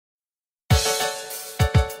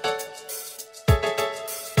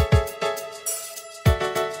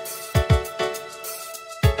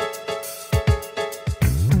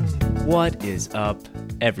What is up,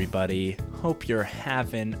 everybody? Hope you're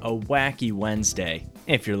having a wacky Wednesday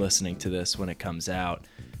if you're listening to this when it comes out.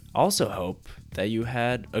 Also hope that you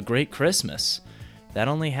had a great Christmas. That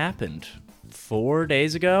only happened 4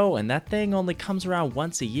 days ago, and that thing only comes around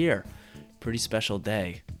once a year. Pretty special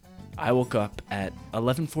day. I woke up at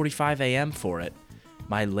 11:45 a.m. for it.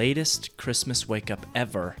 My latest Christmas wake up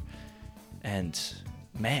ever. And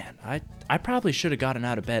man, I probably should have gotten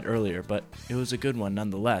out of bed earlier, but it was a good one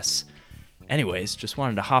nonetheless. Anyways, just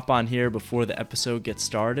wanted to hop on here before the episode gets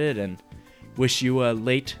started and wish you a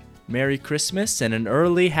late Merry Christmas and an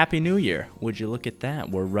early Happy New Year. Would you look at that?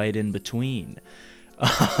 We're right in between.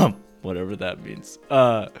 Whatever that means.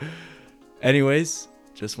 Anyways,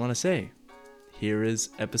 just want to say, here is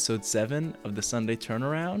episode 7 of the Sunday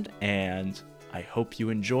Turnaround, and I hope you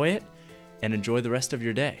enjoy it and enjoy the rest of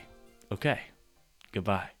your day. Okay,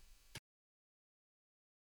 goodbye.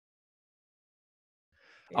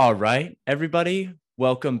 All right, everybody,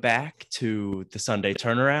 welcome back to the Sunday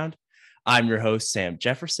Turnaround. I'm your host, Sam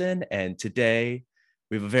Jefferson, and today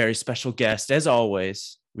we have a very special guest. As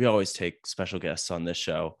always, we always take special guests on this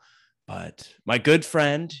show, but my good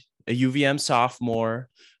friend, a UVM sophomore,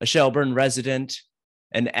 a Shelburne resident,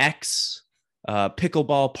 an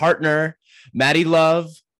ex-pickleball partner, Maddy Love.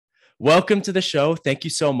 Welcome to the show. Thank you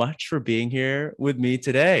so much for being here with me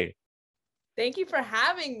today. Thank you for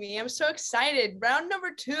having me. I'm so excited. Round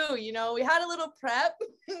number 2, we had a little prep.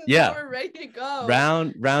 Yeah. We're ready to go.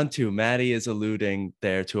 Round 2. Maddy is alluding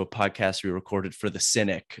there to a podcast we recorded for The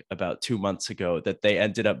Cynic about 2 months ago that they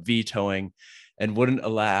ended up vetoing and wouldn't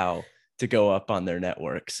allow to go up on their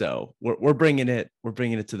network. So we're bringing it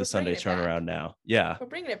to the Sunday Turnaround now. Yeah. We're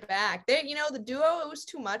bringing it back. They, the duo, it was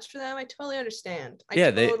too much for them. I totally understand.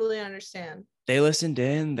 Totally understand. They listened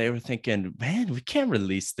in. They were thinking, man, we can't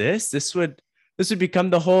release this. This would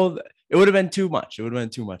become the whole. It would have been too much. It would have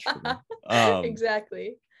been too much for them.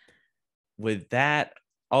 Exactly. With that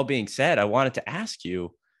all being said, I wanted to ask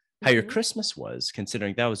you how your Christmas was,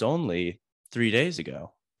 considering that was only 3 days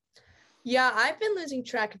ago. Yeah, I've been losing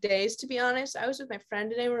track of days, to be honest. I was with my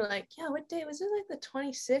friend today. We're like, yeah, what day was it? Like the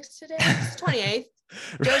 26th today? It's 28th.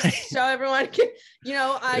 Right. Just so everyone can,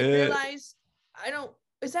 I realized I don't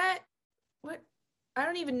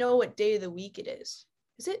even know what day of the week it is.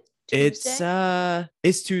 Is it Tuesday?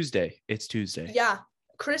 It's Tuesday. It's Tuesday. Yeah.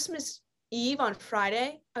 Christmas Eve on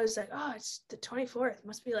Friday. I was like, oh, it's the 24th. It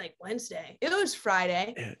must be like Wednesday. It was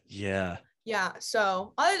Friday. Yeah. Yeah.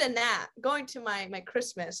 So other than that, going to my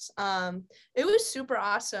Christmas, it was super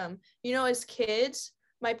awesome. As kids,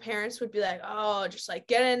 my parents would be like, oh, just like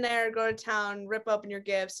get in there, go to town, rip open your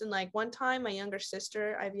gifts. And like one time, I have a younger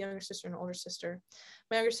sister and an older sister.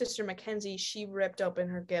 My younger sister, Mackenzie, she ripped open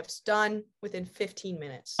her gifts, done within 15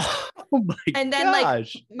 minutes. Oh my And then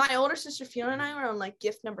gosh. like my older sister, Fiona, and I were on like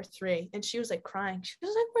gift number 3. And she was like crying. She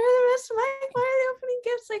was like, where are the rest of mine? Why are they opening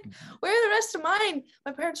gifts? Like, where are the rest of mine?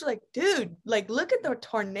 My parents were like, dude, like, look at the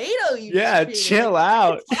tornado you Yeah, just chill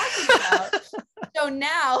out. So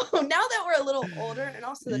now that we're a little older, and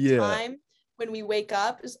also the time when we wake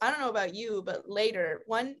up is, I don't know about you, but later,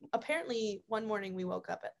 one morning we woke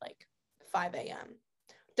up at like 5 a.m.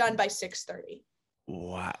 done by 6:30.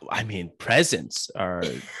 Wow. I mean, presents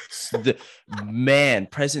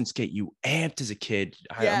presents get you amped as a kid.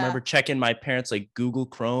 I remember checking my parents' like Google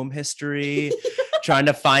Chrome history, trying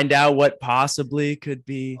to find out what possibly could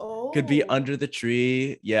be under the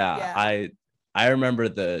tree. Yeah. I remember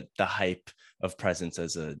the hype of presents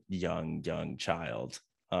as a young child.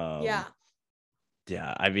 Yeah,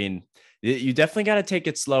 I mean, you definitely got to take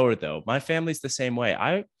it slower though. My family's the same way.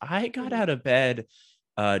 I got out of bed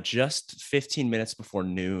just 15 minutes before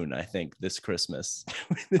noon, I think, this Christmas.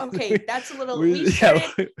 Okay, that's a little.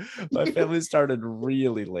 My family started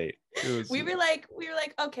really late. We were like,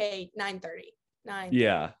 okay, 9:30.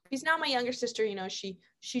 Yeah. Because now my younger sister,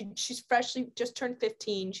 she's freshly just turned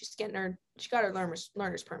 15. She got her learner's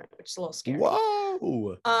permit, which is a little scary.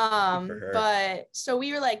 Whoa. But so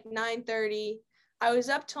we were like 9:30. I was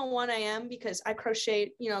up till 1 a.m. because I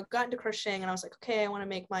crocheted, got into crocheting, and I was like, okay, I want to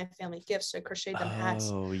make my family gifts. So I crocheted them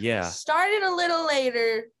hats. Oh, yeah. Started a little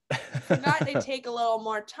later. Forgot they take a little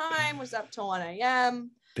more time. Was up till 1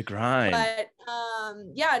 a.m. The grind. But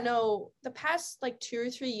the past like 2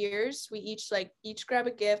 or 3 years, we each grab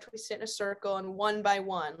a gift. We sit in a circle, and one by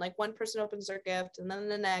one, like one person opens their gift, and then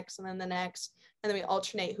the next, and then the next, and then we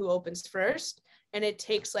alternate who opens first. And it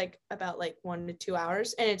takes like about like 1 to 2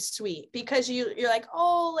 hours, and it's sweet because you're like,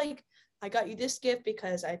 oh, like I got you this gift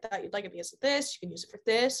because I thought you'd like it because of this. You can use it for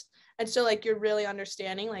this. And so like you're really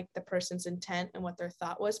understanding like the person's intent and what their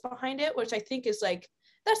thought was behind it, which I think is like,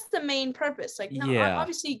 that's the main purpose. Like, no,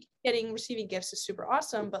 obviously receiving gifts is super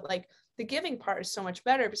awesome, but like the giving part is so much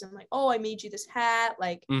better because I'm like, oh, I made you this hat,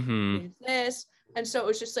 like Mm-hmm. this. And so it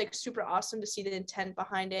was just like super awesome to see the intent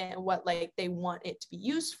behind it and what like they want it to be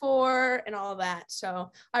used for and all of that.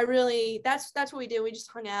 So I really, that's what we did. We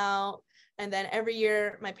just hung out. And then every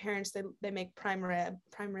year my parents, they make prime rib,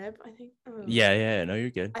 I think. Yeah. No, you're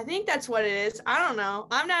good. I think that's what it is. I don't know.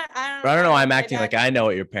 I don't know. I don't I'm know my acting dad. like I know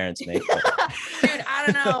what your parents make, but Dude, I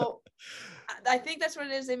don't know. I think that's what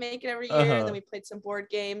it is. They make it every year, and then we played some board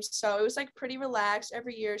games. So it was like pretty relaxed.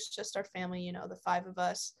 Every year it's just our family, the 5 of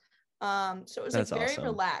us. So it was like that's very awesome.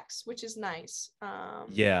 relaxed, which is nice.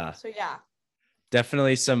 Yeah, So yeah.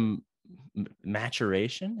 definitely some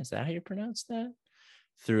maturation. Is that how you pronounce that?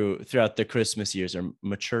 Throughout the Christmas years, or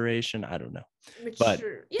maturation? I don't know. But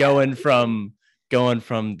Mature. Yeah. going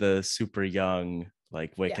from the super young,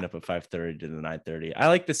 like waking Yeah. up at 5:30 to the 9:30. I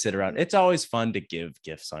like to sit around. It's always fun to give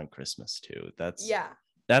gifts on Christmas too. Yeah.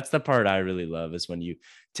 That's the part I really love, is when you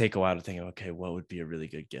take a while to think, okay, what would be a really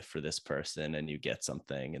good gift for this person, and you get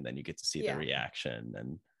something, and then you get to see the Yeah. reaction,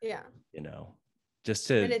 and Yeah. just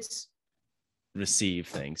And to it's receive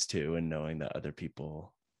things too, and knowing that other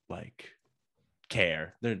people like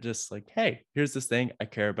care. They're just like, hey, here's this thing, I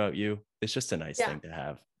care about you. It's just a nice yeah. thing to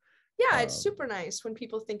have. Yeah, it's super nice when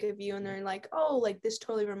people think of you and they're like, oh, like this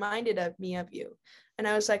totally reminded me of you. And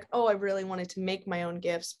I was like, oh, I really wanted to make my own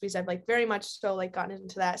gifts because I've like very much so like gotten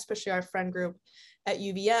into that, especially our friend group at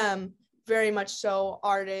UVM, very much so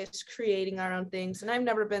artists creating our own things. And I've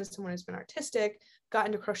never been someone who's been artistic, got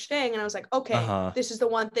into crocheting, and I was like, okay, this is the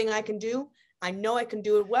one thing I can do. I know I can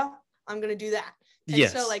do it well. I'm going to do that. And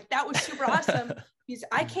so like that was super awesome because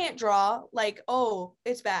I can't draw, like, oh,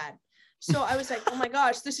 it's bad. So I was like, oh my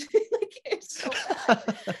gosh, this is like, it's so bad.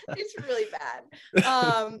 It's really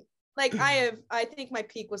bad. Like I think my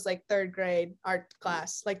peak was like 3rd grade art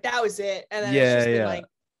class. Like that was it. And then it's just been like,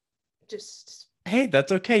 just. Hey,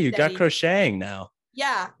 that's okay. You got crocheting now.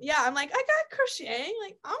 Yeah. I'm like, I got crocheting.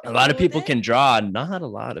 Like a lot of people can draw. Not a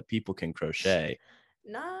lot of people can crochet.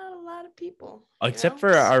 Not a lot of people. Except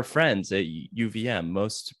for our friends at UVM.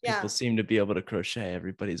 Most people seem to be able to crochet.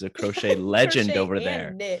 Everybody's a crochet legend crochet over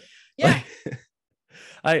there. Knit. Yeah.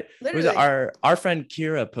 Our friend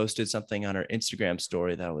Kira posted something on her Instagram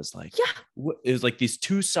story that was like, it was like these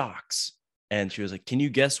 2 socks. And she was like, can you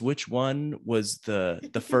guess which one was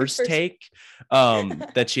the first take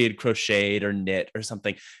that she had crocheted or knit or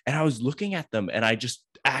something? And I was looking at them and I just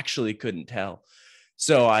actually couldn't tell.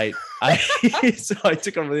 So I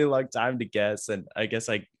took a really long time to guess. And I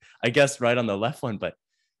guessed right on the left one, but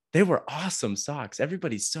they were awesome socks.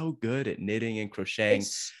 Everybody's so good at knitting and crocheting.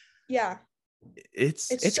 It's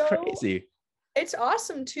so crazy. It's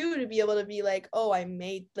awesome too to be able to be like, oh, I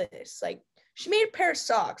made this. Like she made a pair of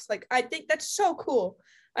socks. Like I think that's so cool.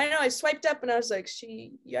 I know I swiped up and I was like,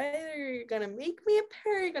 you're gonna make me a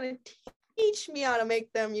pair, you're gonna teach me how to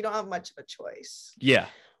make them. You don't have much of a choice. Yeah.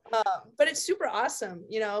 But it's super awesome,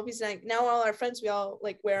 because like now all our friends, we all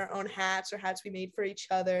like wear our own hats or hats we made for each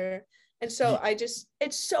other. And so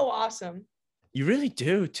it's so awesome. You really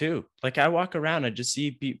do too. Like I walk around, I just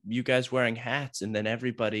see you guys wearing hats, and then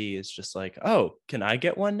everybody is just like, oh, can I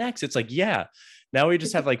get one next? It's like, yeah. Now we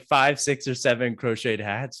just have like 5, 6, or 7 crocheted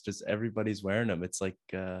hats. Just everybody's wearing them. It's like,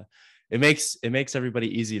 it makes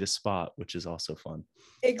everybody easy to spot, which is also fun.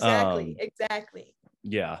 Exactly.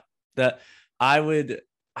 Yeah.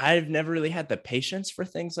 I've never really had the patience for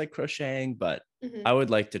things like crocheting, but I would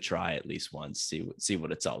like to try at least once, see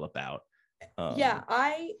what it's all about.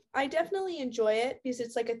 I definitely enjoy it because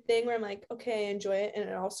it's like a thing where I'm like, okay, I enjoy it, and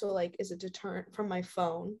it also like is a deterrent from my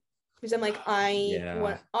phone because I'm like,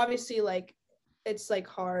 obviously like it's like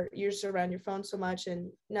hard, you're just around your phone so much,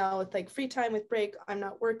 and now with like free time with break, I'm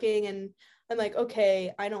not working, and I'm like,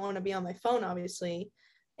 okay, I don't want to be on my phone obviously.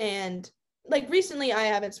 And like recently I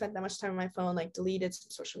haven't spent that much time on my phone, like deleted some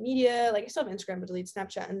social media, like I still have Instagram but deleted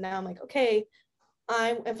Snapchat, and now I'm like, okay,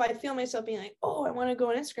 if I feel myself being like, oh, I want to go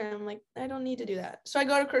on Instagram, I'm like, I don't need to do that. So I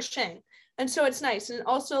go to crocheting. And so it's nice. And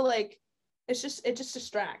also like, it just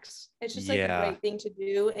distracts. It's just like a great thing to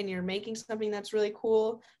do. And you're making something that's really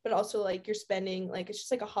cool, but also like you're spending, like, it's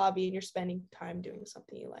just like a hobby and you're spending time doing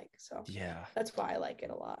something you like. So that's why I like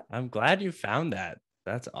it a lot. I'm glad you found that.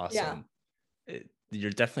 That's awesome.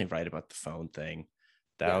 You're definitely right about the phone thing.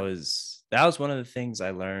 That was one of the things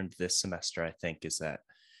I learned this semester, I think, is that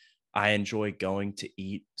I enjoy going to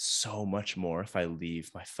eat so much more if I leave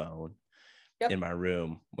my phone in my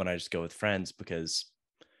room when I just go with friends, because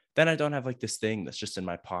then I don't have like this thing that's just in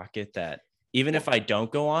my pocket that even if I don't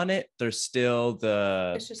go on it, there's still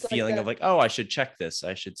the feeling of like, oh, I should check this.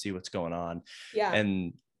 I should see what's going on. Yeah.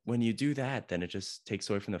 And when you do that, then it just takes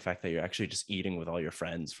away from the fact that you're actually just eating with all your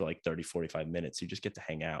friends for like 30, 45 minutes. You just get to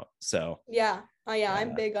hang out. So Yeah. Oh yeah,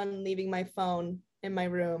 I'm big on leaving my phone in my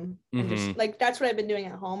room and just like that's what I've been doing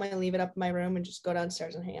at home. I leave it up in my room and just go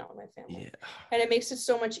downstairs and hang out with my family. Yeah. And it makes it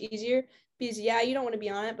so much easier because yeah, you don't want to be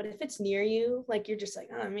on it, but if it's near you, like you're just like,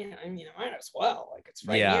 oh, I mean, I might as well. Like it's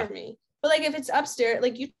right near me. But like if it's upstairs,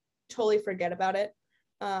 like you totally forget about it.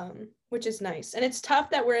 Which is nice. And it's tough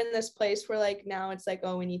that we're in this place where like now it's like,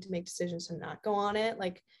 oh, we need to make decisions to not go on it.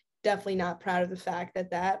 Like definitely not proud of the fact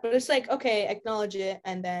but it's like, okay, acknowledge it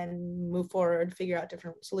and then move forward, figure out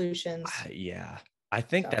different solutions. Yeah. I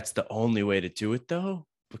think that's the only way to do it though,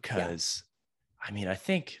 because I mean, I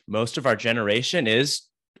think most of our generation is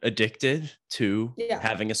addicted to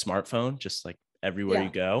having a smartphone, just like everywhere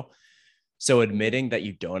you go. So admitting that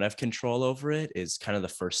you don't have control over it is kind of the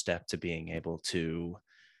first step to being able to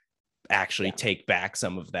actually take back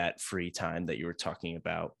some of that free time that you were talking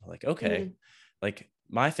about. Like, okay, like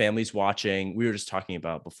my family's watching, we were just talking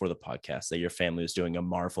about before the podcast that your family was doing a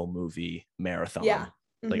Marvel movie marathon. Yeah.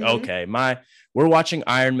 Like, okay, we're watching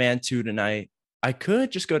Iron Man 2 tonight. I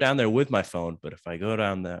could just go down there with my phone, but if I go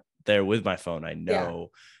down there with my phone, I know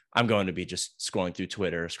I'm going to be just scrolling through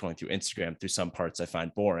Twitter, scrolling through Instagram, through some parts I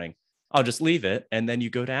find boring. I'll just leave it. And then you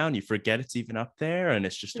go down, you forget it's even up there. And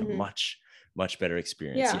it's just a much, much better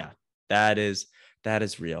experience. Yeah. That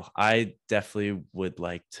is real. I definitely would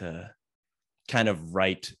like to kind of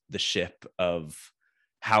right the ship of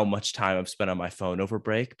how much time I've spent on my phone over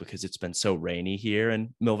break, because it's been so rainy here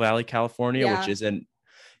in Mill Valley, California, which isn't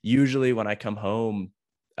usually when I come home.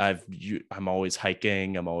 I'm always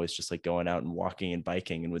hiking. I'm always just like going out and walking and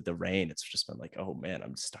biking. And with the rain, it's just been like, oh man,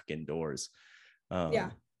 I'm stuck indoors.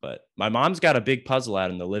 But my mom's got a big puzzle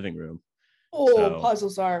out in the living room. Oh,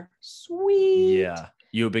 puzzles are sweet. Yeah.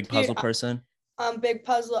 You a big puzzle person? I'm big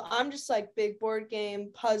puzzle. I'm just like big board game,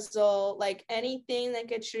 puzzle, like anything that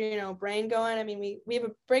gets your, brain going. I mean, we have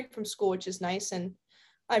a break from school, which is nice. And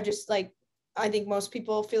I've just like, I think most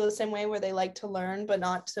people feel the same way where they like to learn, but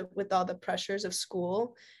not with all the pressures of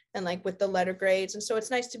school and like with the letter grades. And so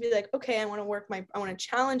it's nice to be like, okay, I want to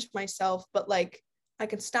challenge myself, but like, I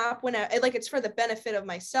can stop whenever, like it's for the benefit of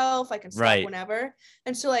myself. I can stop whenever.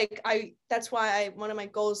 And so like, that's why one of my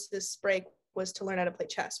goals this break was to learn how to play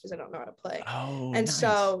chess, because I don't know how to play. Oh, and nice.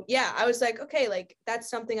 So, yeah, I was like, okay, like that's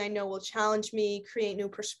something I know will challenge me, create new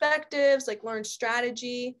perspectives, like learn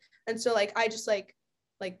strategy. And so like, I just like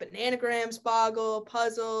bananagrams, boggle,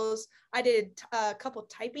 puzzles. I did a couple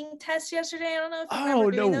typing tests yesterday. I don't know if you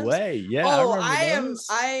remember doing those. Way. Yeah. Oh,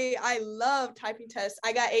 I love typing tests.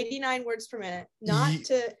 I got 89 words per minute.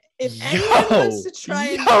 If anyone wants to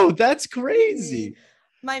try that's crazy.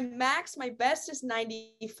 My best is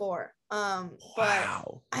 94. But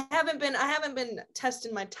I haven't been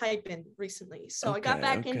testing my typing recently. So I got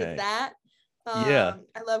back into that. I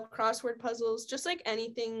love crossword puzzles, just like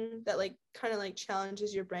anything that like kind of like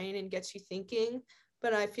challenges your brain and gets you thinking,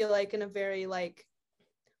 but I feel like in a very like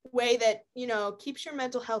way that keeps your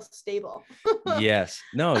mental health stable. Yes,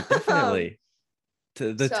 no, definitely.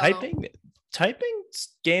 Typing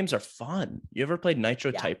games are fun. You ever played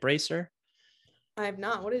Nitro Type Racer? I have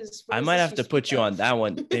not. What is I might have to put you on that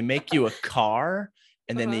one. They make you a car,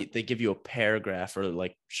 and then they give you a paragraph or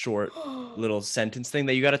like short little sentence thing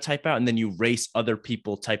that you got to type out. And then you race other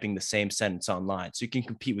people typing the same sentence online. So you can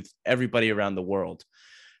compete with everybody around the world,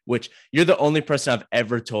 which you're the only person I've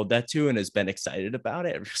ever told that to and has been excited about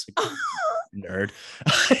it. I'm just like, nerd.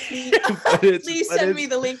 Please send me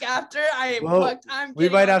the link after. We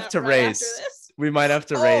might have to race. We might have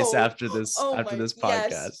to race after this podcast.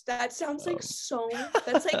 Yes, that sounds like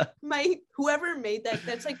that's like whoever made that,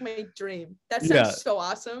 that's like my dream. That sounds so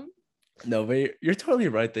awesome. No, but you're totally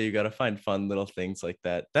right that you got to find fun little things like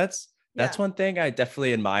that. That's one thing I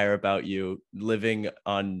definitely admire about you living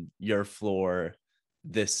on your floor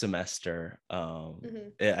this semester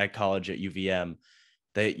at college at UVM,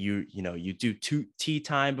 that you do tea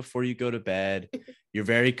time before you go to bed. You're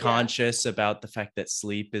very conscious about the fact that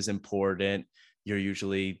sleep is important. You're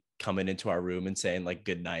usually coming into our room and saying like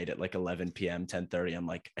good night at like 11 p.m, 10:30. I'm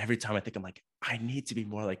like, every time I'm like, I need to be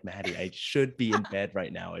more like Maddy. I should be in bed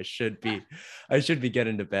right now. I should be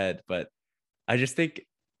getting to bed. But I just think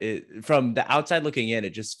from the outside looking in,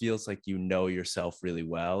 it just feels like you know yourself really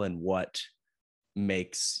well and what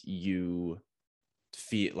makes you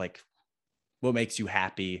feel like, what makes you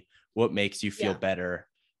happy, what makes you feel better,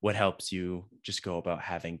 what helps you just go about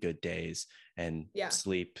having good days. And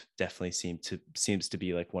sleep definitely seems to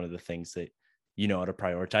be like one of the things that you know how to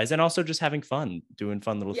prioritize, and also just having fun, doing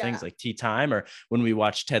fun little things like tea time, or when we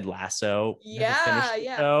watch Ted Lasso.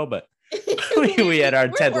 Show, but we had our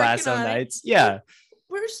Ted Lasso nights.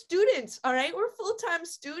 we're students, all right? We're full-time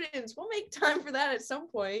students. We'll make time for that at some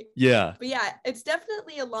point. Yeah. But yeah, it's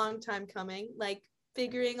definitely a long time coming, like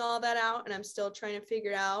figuring all that out, and I'm still trying to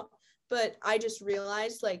figure out. But I just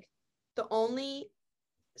realized like the only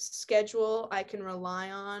schedule I can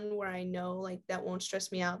rely on where I know like that won't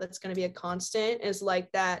stress me out, that's going to be a constant, is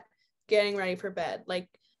like that getting ready for bed, like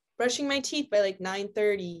brushing my teeth by like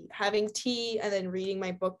 9:30, having tea, and then reading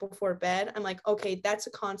my book before bed. I'm like, okay, that's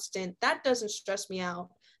a constant. That doesn't stress me out.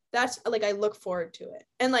 That's like I look forward to it.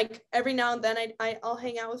 And like every now and then I'll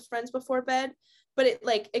hang out with friends before bed, but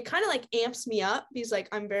it kind of like amps me up because like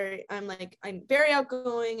I'm very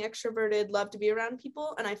outgoing, extroverted, love to be around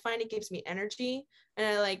people, and I find it gives me energy. And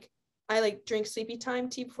I drink sleepy time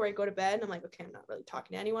tea before I go to bed, and I'm like, okay, I'm not really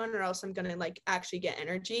talking to anyone or else I'm gonna like actually get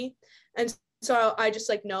energy. And so I just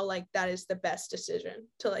like know like that is the best decision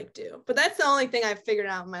to like do. But that's the only thing I've figured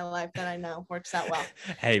out in my life that I know works out well.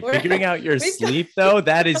 Hey, figuring out your sleep though,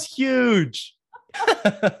 that is huge.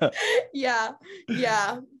 Yeah.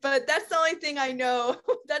 But that's the only thing I know.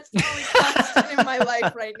 That's the only constant in my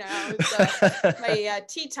life right now is my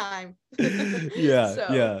tea time. Yeah. So.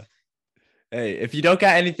 Yeah. Hey, if you don't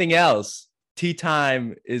got anything else, tea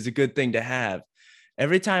time is a good thing to have.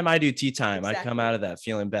 Every time I do tea time, I come out of that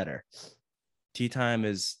feeling better. Tea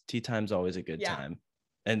time's always a good time.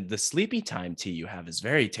 And the sleepy time tea you have is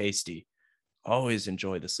very tasty. Always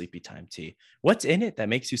enjoy the sleepy time tea. What's in it that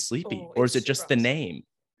makes you sleepy? Or is it just the name?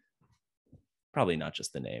 Probably not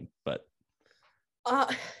just the name, but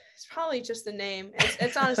it's probably just the name.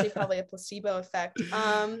 It's honestly probably a placebo effect.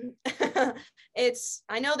 I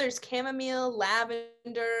know there's chamomile,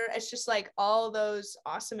 lavender. It's just like all those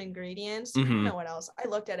awesome ingredients. I don't know what else. I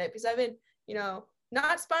looked at it because I've been,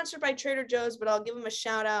 not sponsored by Trader Joe's, but I'll give them a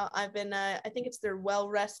shout out. I've been, I think it's their Well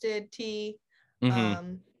Rested tea.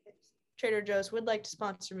 Trader Joe's would like to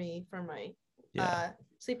sponsor me for my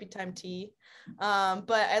sleepy time tea. But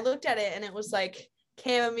I looked at it and it was like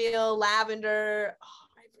chamomile, lavender. Oh,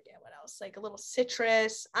 I forget what else. Like a little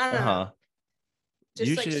citrus. I don't know. Just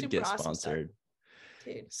you like should get sponsored.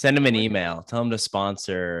 Dude, send them an email. Tell them to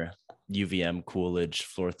sponsor UVM Coolidge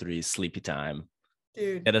Floor 3 Sleepy Time.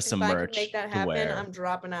 Dude, get us some merch. If I can make that happen, I'm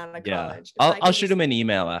dropping out of college. I'll shoot him an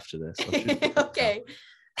email after this. Okay.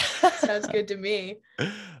 Sounds good to me.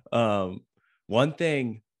 One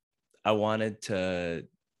thing I wanted to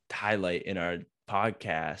highlight in our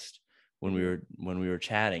podcast when we were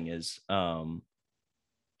chatting is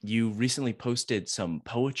you recently posted some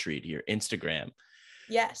poetry to your Instagram.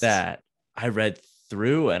 Yes. That I read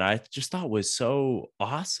through and I just thought was so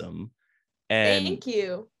awesome. And thank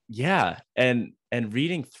you. Yeah. And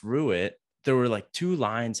reading through it, there were like 2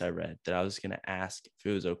 lines I read that I was going to ask if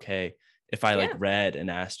it was okay if I like read and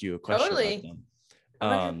asked you a question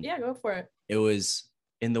about them. Go for it. It was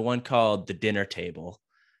in the one called The Dinner Table.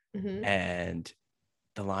 And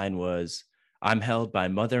the line was, I'm held by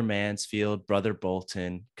Mother Mansfield, Brother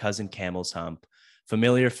Bolton, Cousin Camel's Hump,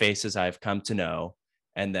 familiar faces I've come to know.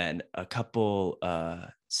 And then a couple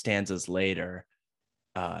stanzas later,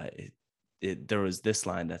 there was this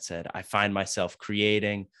line that said, I find myself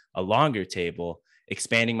creating a longer table,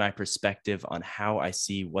 expanding my perspective on how I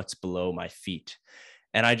see what's below my feet.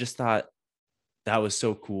 And I just thought that was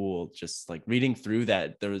so cool. Just like reading through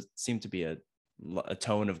that, seemed to be a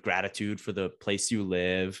tone of gratitude for the place you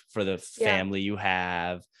live, for the family you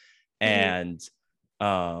have. And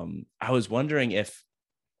I was wondering if,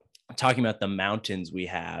 talking about the mountains we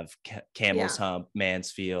have, Camel's Hump,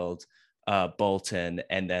 Mansfield, Bolton,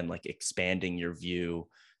 and then like expanding your view,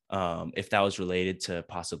 if that was related to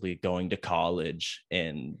possibly going to college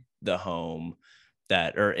in the home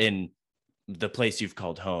or in the place you've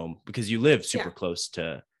called home, because you live super close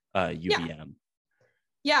to UVM.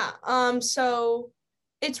 So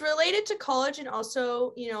it's related to college, and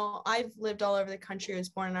also, I've lived all over the country. I was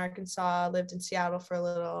born in Arkansas, lived in Seattle for a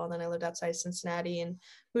little, and then I lived outside Cincinnati and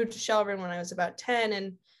moved to Shelburne when I was about 10.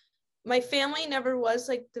 And my family never was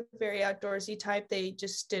like the very outdoorsy type. They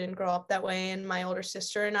just didn't grow up that way. And my older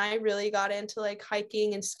sister and I really got into like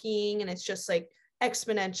hiking and skiing, and it's just like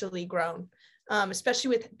exponentially grown, especially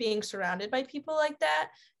with being surrounded by people like that.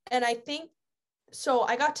 And I think, so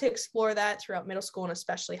I got to explore that throughout middle school and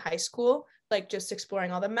especially high school, like just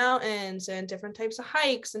exploring all the mountains and different types of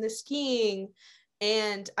hikes and the skiing.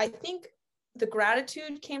 And I think the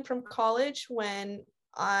gratitude came from college when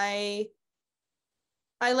I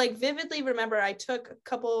like vividly remember I took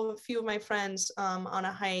a few of my friends on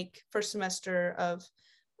a hike first semester of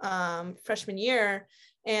freshman year,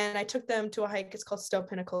 and I took them to a hike. It's called Stowe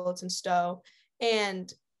Pinnacle. It's in Stowe.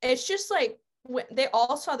 And it's just like, they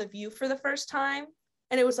all saw the view for the first time,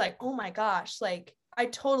 and it was like, oh my gosh, like I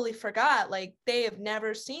totally forgot, like they have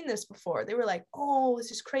never seen this before. They were like, oh,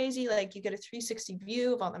 this is crazy, like you get a 360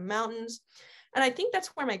 view of all the mountains. And I think that's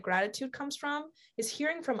where my gratitude comes from, is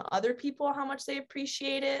hearing from other people how much they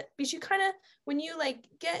appreciate it. Because you kind of, when you like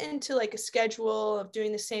get into like a schedule of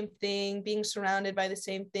doing the same thing, being surrounded by the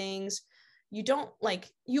same things, you don't like,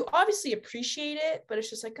 you obviously appreciate it, but it's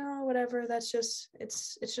just like, oh, whatever, that's just,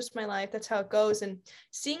 it's just my life, that's how it goes. And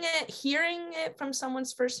seeing it, hearing it from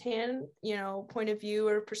someone's firsthand, you know, point of view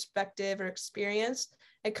or perspective or experience,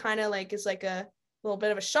 it kind of like is like a little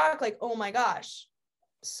bit of a shock, like, oh my gosh,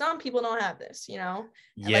 some people don't have this, you know.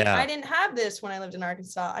 Like I Yeah. didn't have this when I lived in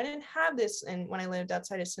Arkansas, I didn't have this and when I lived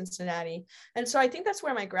outside of Cincinnati. And so I think that's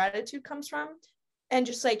where my gratitude comes from, and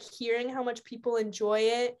just like hearing how much people enjoy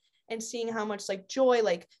it, and seeing how much like joy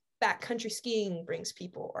like backcountry skiing brings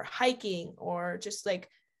people, or hiking, or just like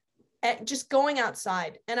just going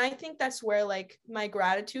outside. And I think that's where like my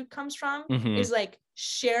gratitude comes from, Hmm. is like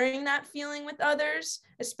sharing that feeling with others,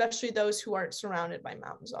 especially those who aren't surrounded by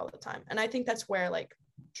mountains all the time. And I think that's where like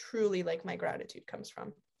truly like my gratitude comes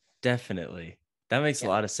from. Definitely. That makes a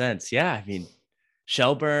Yeah. lot of sense. Yeah. I mean,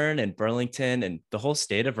 Shelburne and Burlington and the whole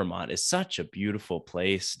state of Vermont is such a beautiful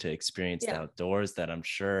place to experience the Yeah. outdoors that I'm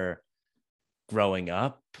sure growing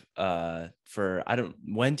up, for, I don't,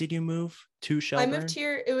 when did you move to I moved Shelburne?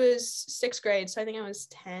 here, it was sixth grade. So I think I was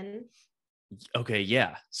 10. Okay.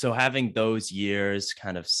 Yeah. So having those years,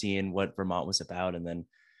 kind of seeing what Vermont was about, and then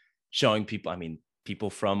showing people, I mean, people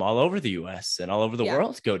from all over the US and all over the Yeah.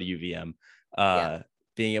 world go to UVM, Yeah.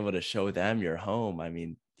 being able to show them your home. I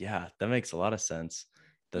mean, yeah, that makes a lot of sense,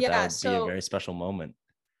 that that Yeah. would be a So very special moment.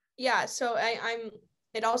 yeah, so I'm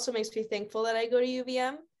it also makes me thankful that I go to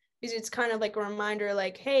UVM, because it's kind of like a reminder,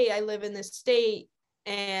 like, hey, I live in this state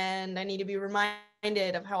and I need to be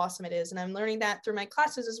reminded of how awesome it is. And I'm learning that through my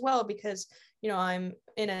classes as well, because you know I'm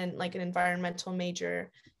in an environmental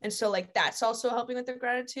major. And so like that's also helping with the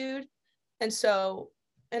gratitude. And so,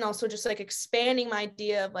 and also just like expanding my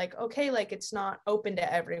idea of like, okay, like it's not open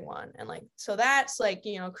to everyone. And like, so that's like,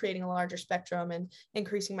 you know, creating a larger spectrum and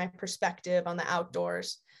increasing my perspective on the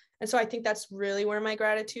outdoors. And so I think that's really where my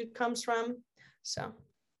gratitude comes from. So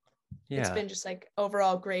it's Yeah. been just like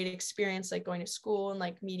overall great experience, like going to school and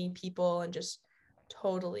like meeting people and just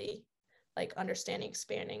totally like understanding,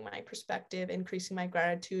 expanding my perspective, increasing my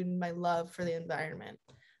gratitude and my love for the environment.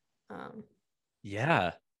 Um,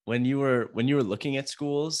 Yeah. When you were looking at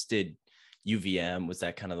schools, did UVM, was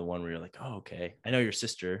that kind of the one where you're like, oh, okay. I know your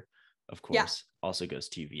sister, of yeah, course, also goes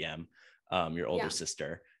to UVM, your older yeah.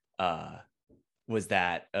 sister. Uh, was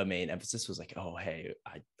that a main emphasis? Was like, oh, hey,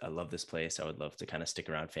 I love this place. I would love to kind of stick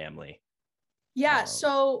around family. Yeah, Um,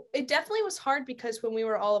 so it definitely was hard because when we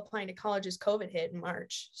were all applying to colleges, COVID hit in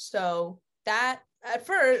March. So that at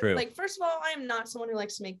first, True. like, first of all, I'm not someone who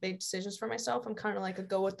likes to make big decisions for myself. I'm kind of like a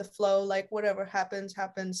go with the flow, like whatever happens,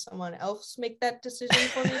 happens. Someone else make that decision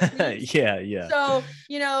for me, please. Yeah, yeah. So,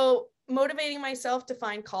 you know, motivating myself to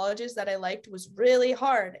find colleges that I liked was really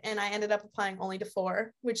hard. And I ended up applying only to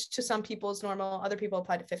 4, which to some people is normal. Other people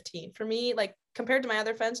applied to 15. For me, like compared to my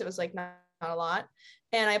other friends, it was like not a lot.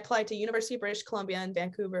 And I applied to University of British Columbia in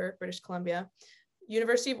Vancouver, British Columbia,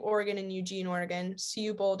 University of Oregon in Eugene, Oregon,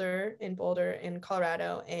 CU Boulder in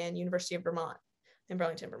Colorado, and University of Vermont in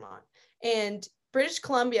Burlington, Vermont. And British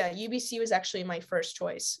Columbia, UBC was actually my first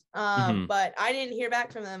choice. Hmm. But I didn't hear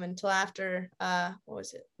back from them until after what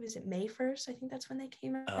was it? Was it May 1st? I think that's when they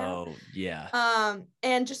came out. Oh, yeah.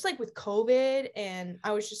 And just like with COVID, and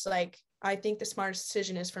I was just like, I think the smartest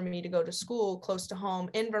decision is for me to go to school close to home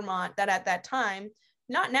in Vermont, that at that time,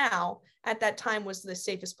 not now, at that time was the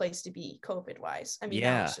safest place to be COVID wise. I mean,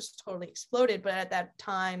 now it's Yeah. just totally exploded, but at that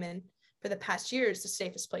time and for the past years, the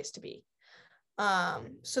safest place to be.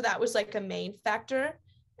 So that was like a main factor.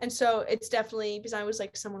 And so it's definitely because I was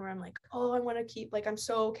like someone where I'm like, oh, I want to keep like, I'm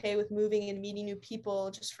so okay with moving and meeting new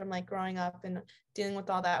people just from like growing up and dealing with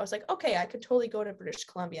all that. I was like, okay, I could totally go to British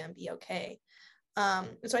Columbia and be okay.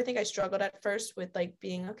 And so I think I struggled at first with like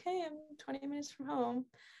being okay, I'm 20 minutes from home.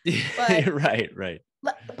 But Right, right.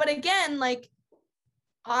 but again, like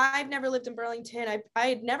I've never lived in Burlington. I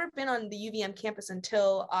had never been on the UVM campus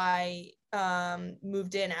until I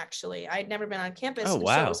moved in. Actually, I had never been on Oh, campus, and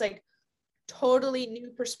so it was wow. like totally new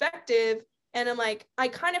perspective. And I'm like, I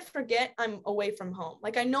kind of forget I'm away from home.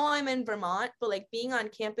 Like I know I'm in Vermont, but like being on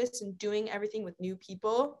campus and doing everything with new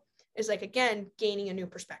people is like again gaining a new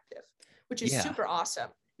perspective, which is Yeah. super awesome.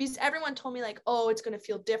 Because everyone told me like, oh, it's gonna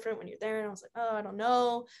feel different when you're there, and I was like, oh, I don't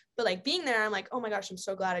know. But like being there, I'm like, oh my gosh, I'm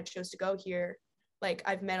so glad I chose to go here. Like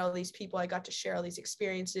I've met all these people, I got to share all these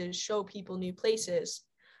experiences, show people new places.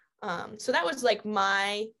 So that was like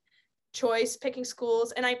my choice picking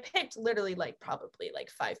schools, and I picked literally like probably like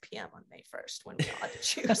 5 p.m. on May 1st when we all had to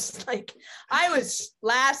choose. Like I was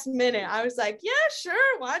last minute. I was like, yeah,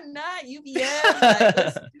 sure, why not? UVM, like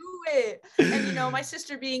let's do it. And you know, my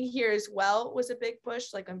sister being here as well was a big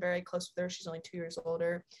push. Like I'm very close with her. She's only 2 years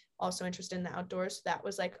older, also interested in the outdoors. So that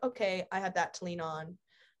was like, okay, I had that to lean on.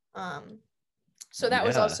 So that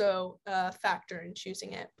was also a factor in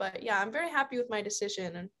choosing it. But yeah, I'm very happy with my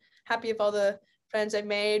decision and happy with all the friends I've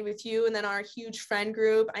made with you, and then our huge friend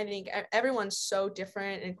group. I think everyone's so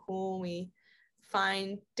different and cool. We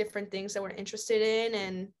find different things that we're interested in,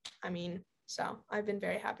 and I mean, so I've been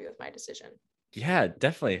very happy with my decision. Yeah,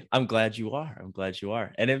 definitely. I'm glad you are. I'm glad you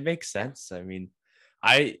are. And it makes sense. I mean,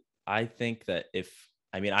 I think that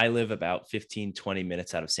I live about 15, 20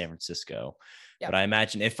 minutes out of San Francisco, but I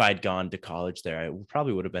imagine if I'd gone to college there, it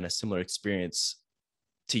probably would have been a similar experience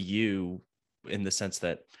to you in the sense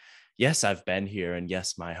that, yes, I've been here and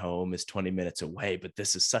yes, my home is 20 minutes away, but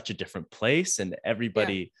this is such a different place. And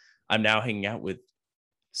everybody, I'm now hanging out with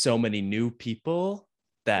so many new people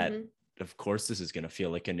that of course this is going to feel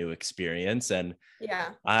like a new experience. And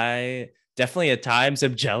I definitely at times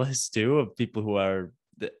am jealous too of people who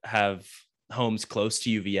have homes close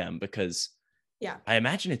to UVM, because I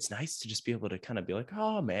imagine it's nice to just be able to kind of be like,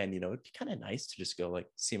 oh man, it'd be kind of nice to just go like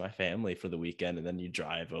see my family for the weekend, and then you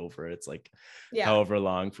drive over. It's like however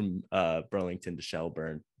long from Burlington to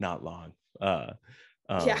Shelburne, not long.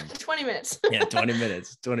 20 minutes. 20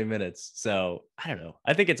 minutes. So I don't know.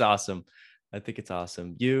 I think it's awesome.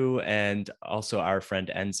 You and also our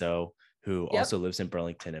friend Enzo, who also lives in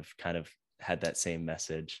Burlington, have kind of had that same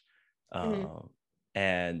message.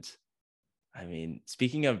 And I mean,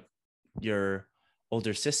 speaking of your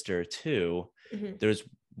older sister too, there's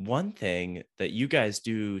one thing that you guys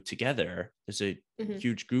do together. There's a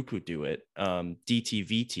huge group who do it,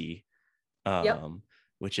 DTVT,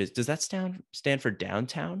 which is, does that stand for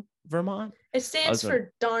downtown Vermont? It stands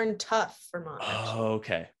for Darn Tough Vermont. Oh,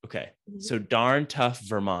 okay. So Darn Tough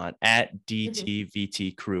Vermont at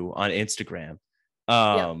DTVT Crew on Instagram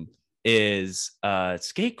is a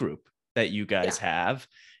skate group that you guys have.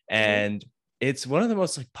 And it's one of the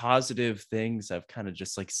most like positive things I've kind of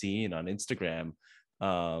just like seen on Instagram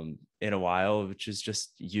in a while, which is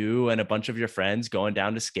just you and a bunch of your friends going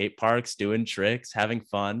down to skate parks, doing tricks, having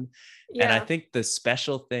fun. And I think the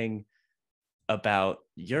special thing about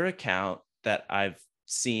your account that I've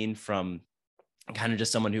seen from kind of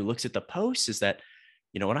just someone who looks at the posts is that,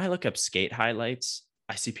 when I look up skate highlights,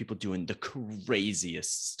 I see people doing the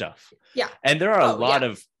craziest stuff. And there are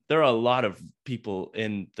a lot of people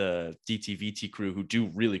in the DTVT crew who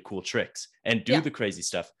do really cool tricks and do the crazy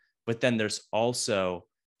stuff. But then there's also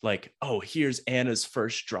like, oh, here's Anna's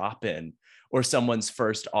first drop in or someone's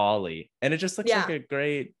first ollie. And it just looks like a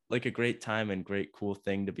great time and great, cool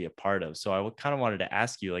thing to be a part of. So I kind of wanted to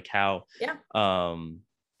ask you like how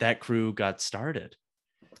that crew got started.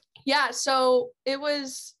 So it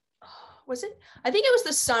was it? I think it was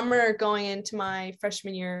the summer going into my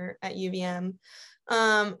freshman year at UVM.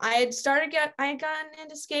 I had gotten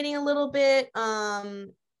into skating a little bit.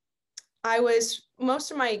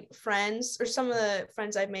 Most of my friends, or some of the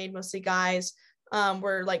friends I've made, mostly guys,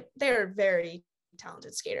 were like, they're very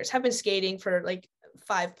talented skaters, have been skating for like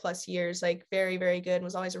 5+ years, like very, very good, and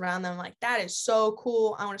was always around them. Like, that is so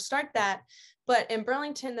cool. I want to start that. But in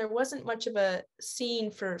Burlington, there wasn't much of a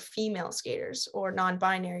scene for female skaters or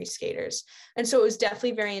non-binary skaters. And so it was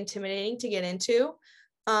definitely very intimidating to get into,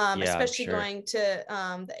 especially going to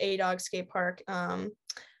the A-Dog skate park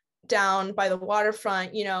down by the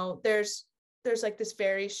waterfront. There's like this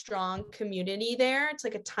very strong community there. It's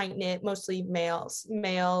like a tight knit, mostly males,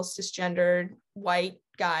 cisgendered, white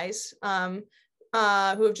guys who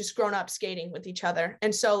have just grown up skating with each other.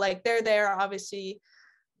 And so like they're there, obviously,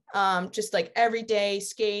 just like every day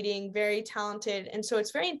skating, very talented. And so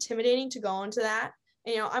it's very intimidating to go into that.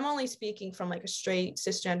 And, I'm only speaking from like a straight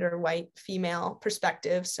cisgender white female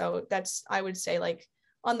perspective. So that's, I would say, like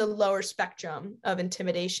on the lower spectrum of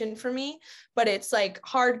intimidation for me, but it's like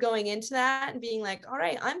hard going into that and being like, all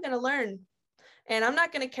right, I'm going to learn and I'm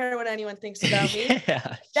not going to care what anyone thinks about me.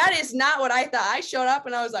 That is not what I thought. I showed up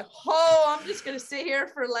and I was like, oh, I'm just going to sit here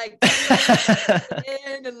for like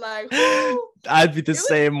and like, I'd be the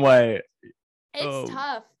same way. It's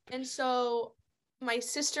tough. And so my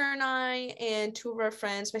sister and I and two of our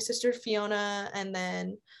friends, my sister Fiona, and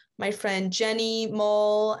then my friend Jenny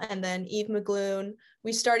Mole, and then Eve McGloon,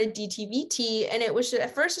 we started DTVT. And it was,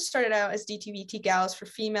 at first it started out as DTVT Gals for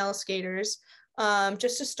female skaters,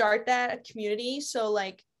 just to start that a community. So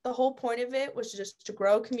like the whole point of it was just to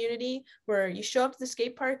grow a community where you show up to the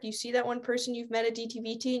skate park, you see that one person you've met at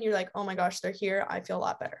DTVT and you're like, oh my gosh, they're here. I feel a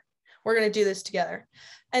lot better. We're going to do this together.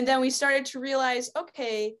 And then we started to realize,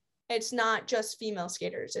 okay, it's not just female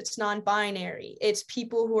skaters. It's non-binary. It's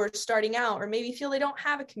people who are starting out or maybe feel they don't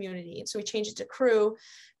have a community. And so we changed it to crew.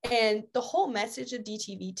 And the whole message of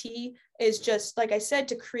DTVT is just, like I said,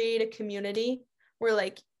 to create a community where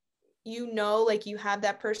like, like you have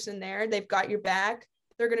that person there, they've got your back.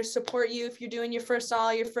 They're going to support you if you're doing your first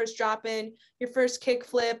ollie, your first drop in, your first kick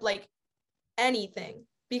flip, like anything.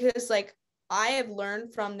 Because like I have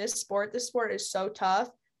learned from this sport is so tough.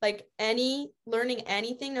 Like learning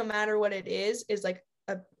anything, no matter what it is like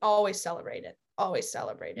always celebrate it. Always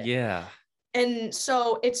celebrate it. Yeah. And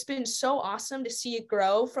so it's been so awesome to see it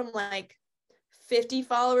grow from like 50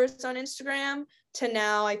 followers on Instagram to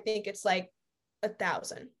now I think it's like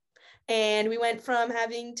 1,000. And we went from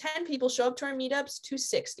having 10 people show up to our meetups to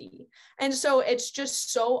 60. And so it's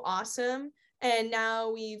just so awesome. And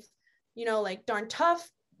now we've, like Darn Tough,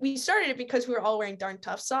 we started it because we were all wearing Darn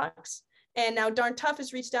Tough socks. And now Darn Tough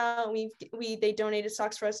has reached out and they donated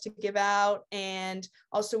socks for us to give out. And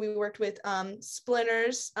also we worked with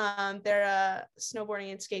Splinters. They're a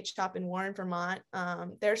snowboarding and skate shop in Warren, Vermont.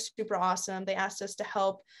 They're super awesome. They asked us to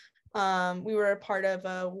help. We were a part of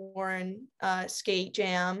a Warren skate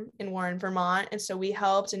jam in Warren, Vermont. And so we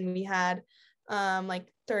helped, and we had like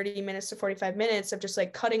 30 minutes to 45 minutes of just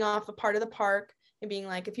like cutting off a part of the park and being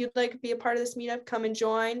like, if you'd like to be a part of this meetup, come and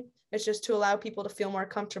join. It's just to allow people to feel more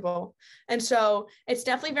comfortable. And so it's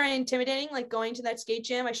definitely very intimidating. Like going to that skate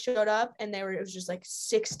jam, I showed up and it was just like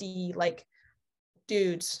 60 like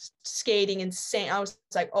dudes skating insane. I was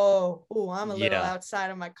like, I'm a little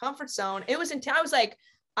outside of my comfort zone. It was I was like,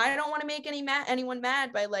 I don't want to make anyone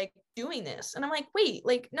mad by like doing this. And I'm like, wait,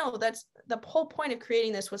 like, no, that's the whole point of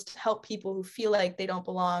creating this was to help people who feel like they don't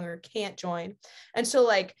belong or can't join. And so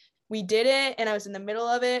like, we did it and I was in the middle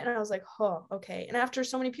of it and I was like, oh, okay. And after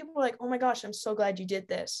so many people were like, oh my gosh, I'm so glad you did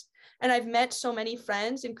this. And I've met so many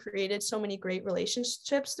friends and created so many great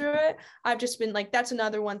relationships through it. I've just been like, that's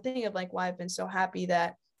another one thing of like why I've been so happy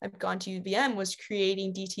that I've gone to UVM was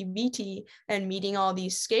creating DTVT and meeting all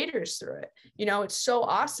these skaters through it. It's so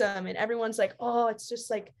awesome. And everyone's like, oh, it's just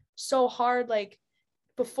like so hard. Like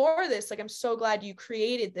before this, like, I'm so glad you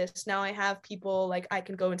created this. Now I have people like I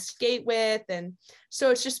can go and skate with. And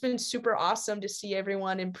so it's just been super awesome to see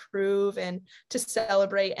everyone improve and to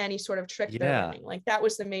celebrate any sort of trick they're learning. Like that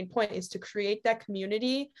was the main point, is to create that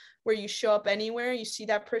community where you show up anywhere, you see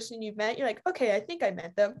that person you've met, you're like, okay, I think I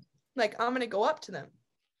met them. Like, I'm going to go up to them.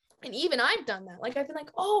 And even I've done that. Like, I've been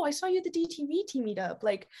like, oh, I saw you at the DTVT meetup.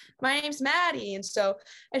 Like, my name's Maddy. And so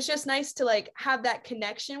it's just nice to like have that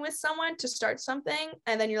connection with someone to start something.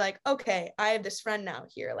 And then you're like, okay, I have this friend now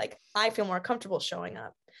here. Like, I feel more comfortable showing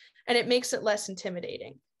up, and it makes it less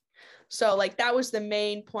intimidating. So like, that was the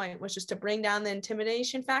main point, was just to bring down the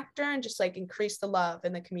intimidation factor and just like increase the love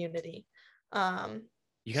in the community.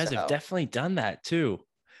 You guys have definitely done that too.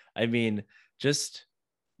 I mean, just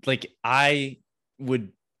like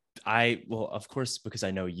well, of course, because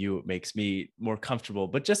I know you, it makes me more comfortable,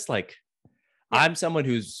 but just like, I'm someone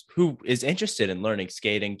who is interested in learning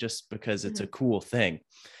skating just because it's a cool thing.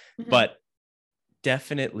 But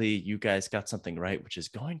definitely you guys got something right, which is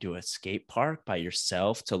going to a skate park by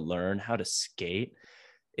yourself to learn how to skate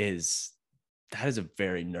is a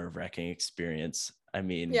very nerve-wracking experience. I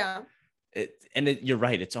mean, you're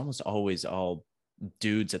right. It's almost always all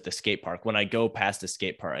dudes at the skate park. When I go past the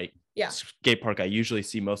skate park, I usually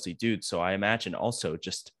see mostly dudes. So I imagine also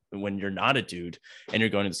just when you're not a dude and you're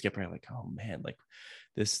going to the skate park, like, oh man, like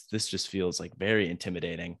this just feels like very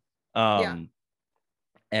intimidating. And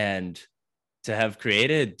to have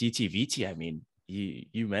created DTVT, I mean,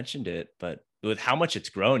 you mentioned it, but with how much it's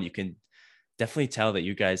grown, you can definitely tell that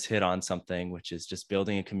you guys hit on something, which is just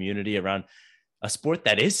building a community around a sport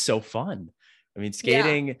that is so fun. I mean,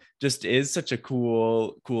 skating just is such a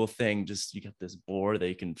cool thing. Just you get this board that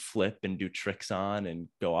you can flip and do tricks on and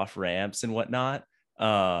go off ramps and whatnot.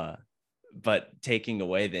 But taking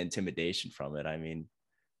away the intimidation from it, I mean,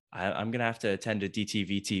 I'm gonna have to attend a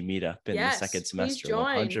DTVT meetup in the second semester.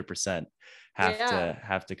 100%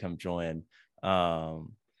 have to come join.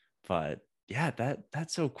 But yeah,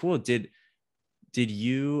 that's so cool. Did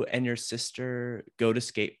you and your sister go to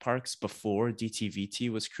skate parks before DTVT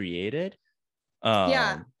was created?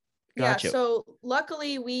 Gotcha. Yeah. So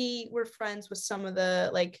luckily we were friends with some of the,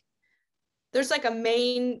 like, there's like a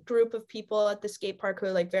main group of people at the skate park who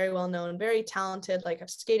are like very well known, very talented, like have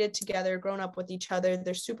skated together, grown up with each other.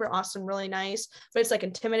 They're super awesome, really nice, but it's like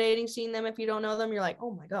intimidating seeing them if you don't know them. You're like,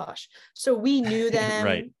 oh my gosh. So we knew them.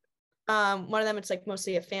 Right. One of them, it's like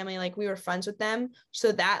mostly a family, like we were friends with them,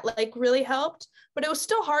 so that like really helped. But it was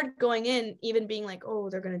still hard going in, even being like, oh,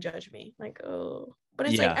 they're gonna judge me, like, oh, But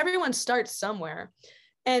it's like Yeah. everyone starts somewhere.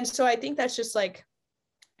 And so I think that's just like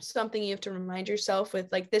something you have to remind yourself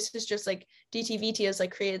with. Like, this is just like DTVT has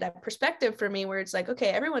like created that perspective for me where it's like, okay,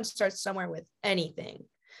 everyone starts somewhere with anything.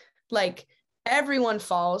 Like, everyone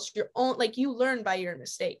falls. Your own, like, you learn by your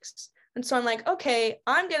mistakes. And so I'm like, okay,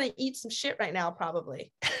 I'm gonna eat some shit right now,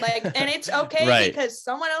 probably. Like, and it's okay Right. because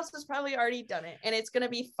someone else has probably already done it and it's gonna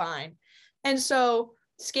be fine. And so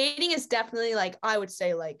skating is definitely like, I would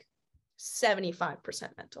say like 75%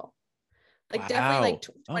 mental. Like, definitely like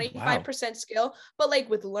Wow. Oh, wow. 25% skill, but like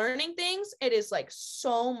with learning things, it is like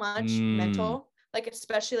so much Mm. mental. Like,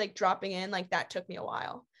 especially like dropping in, like that took me a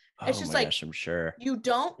while. It's Oh just my like gosh, I'm sure. you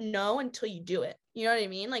don't know until you do it. You know what I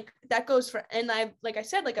mean? Like, that goes for, and I've, like I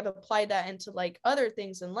said, like I've applied that into like other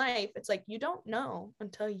things in life. It's like you don't know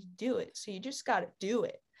until you do it. So you just got to do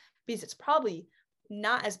it because it's probably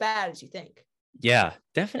not as bad as you think. Yeah,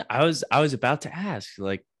 definitely. I was about to ask,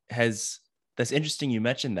 like, has that's interesting you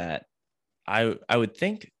mentioned that. I would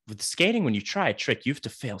think with skating, when you try a trick, you have to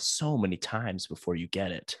fail so many times before you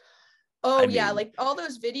get it. I Oh yeah, mean, like all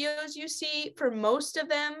those videos you see, for most of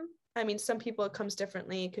them, I mean, some people it comes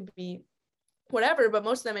differently. It could be whatever, but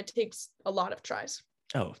most of them it takes a lot of tries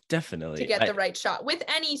oh, to definitely. get the right shot with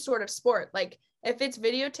any sort of sport. Like, if it's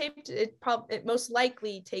videotaped, it most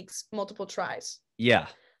likely takes multiple tries. Yeah,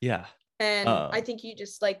 yeah. And I Um, think you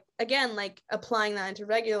just, like, again, like applying that into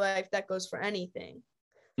regular life, that goes for anything.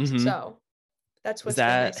 mhm. So that's Has what's been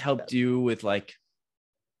that nice helped about. you with, like,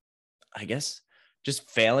 I guess, just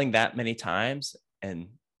failing that many times and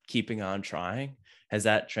keeping on trying? Has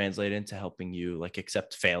that translated into helping you like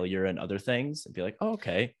accept failure and other things and be like, oh,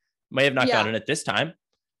 okay, may have not Yeah. gotten it this time,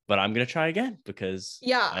 but I'm gonna try again because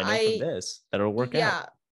Yeah, I know from this that it'll work out. yeah,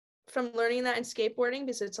 from learning that in skateboarding,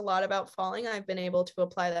 because it's a lot about falling, I've been able to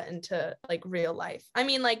apply that into like real life. I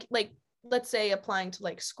mean, like let's say applying to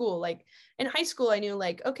like school. Like, in high school, I knew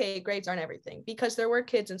like, okay, grades aren't everything, because there were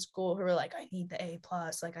kids in school who were like, I need the A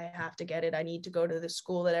plus, like I have to get it. I need to go to the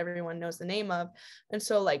school that everyone knows the name of. And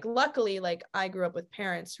so like luckily, like I grew up with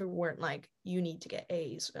parents who weren't like, you need to get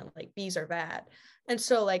A's and like B's are bad. And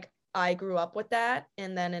so like I grew up with that.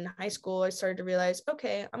 And then in high school, I started to realize,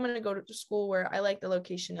 okay, I'm going to go to school where I like the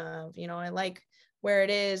location of, I like where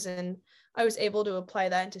it is. And I was able to apply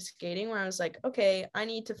that into skating, where I was like, okay, I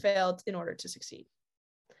need to fail in order to succeed.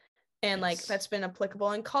 And like Yes. that's been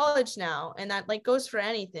applicable in college now. And that like goes for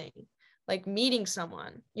anything, like meeting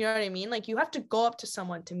someone, you know what I mean? Like, you have to go up to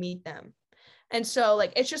someone to meet them. And so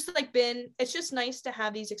like it's just nice to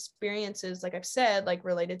have these experiences, like I've said, like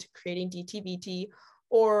related to creating DTVT,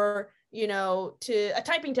 or to a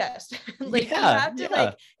typing test. Like, you Yeah, have to, yeah.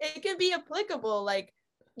 like, it can be applicable, like,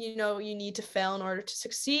 you need to fail in order to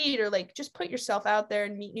succeed, or like just put yourself out there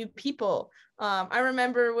and meet new people. I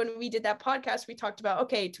remember when we did that podcast, we talked about,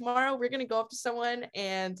 okay, tomorrow we're going to go up to someone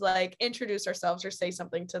and like introduce ourselves or say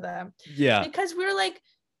something to them, Yeah. because we're like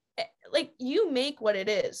you make what it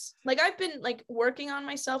is. Like, I've been like working on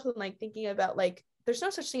myself and like thinking about, like, there's no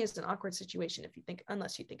such thing as an awkward situation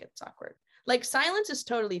unless you think it's awkward. Like, silence is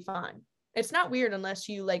totally fine. It's not weird unless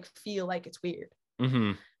you like feel like it's weird.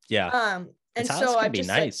 Hmm. Yeah. And And silence so can I've be just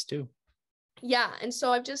like, nice too. yeah, and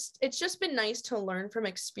so it's just been nice to learn from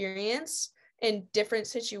experience in different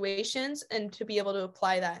situations and to be able to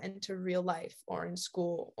apply that into real life or in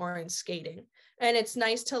school or in skating. And it's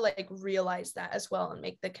nice to like realize that as well and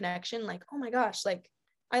make the connection, like, oh my gosh, like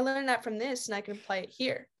I learned that from this and I can apply it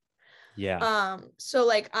here. Yeah. So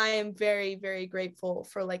like I am very, very grateful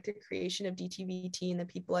for like the creation of DTVT and the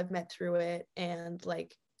people I've met through it, and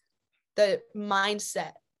like the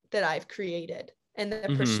mindset that I've created and the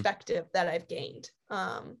Hmm. perspective that I've gained.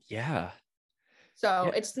 Yeah. So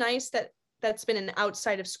Yeah. it's nice that that's been an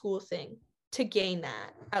outside of school thing, to gain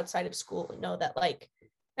that outside of school and know that like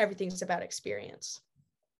everything's about experience.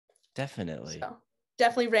 Definitely. So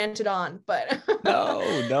definitely ranted on, but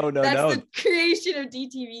No, no, no, that's no. the creation of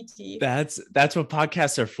DTVT. That's what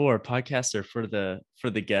podcasts are for. Podcasts are for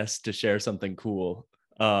the guests to share something cool.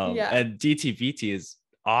 Yeah. And DTVT is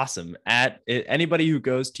awesome. Anybody who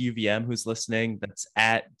goes to UVM who's listening, that's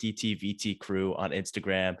at DTVT Crew on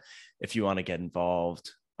Instagram. If you want to get involved,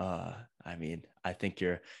 I mean, I think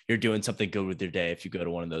you're doing something good with your day if you go to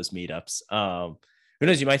one of those meetups. Who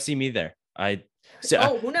knows? You might see me there. So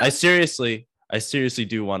Oh, who I knows? seriously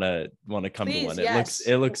do want to come to Please, one. yes.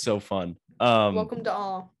 It looks so fun. Welcome to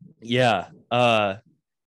all. Yeah.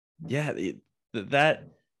 Yeah, that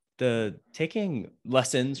the taking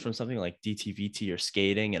lessons from something like DTVT or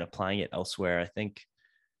skating and applying it elsewhere, I think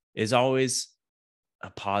is always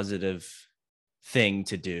a positive thing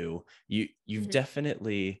to do. You've Mhm.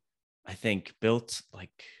 definitely, I think, built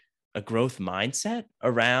like a growth mindset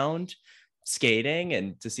around skating,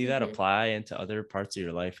 and to see that apply into other parts of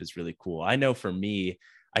your life is really cool. I know for me,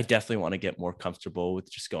 I definitely want to get more comfortable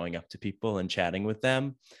with just going up to people and chatting with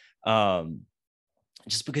them.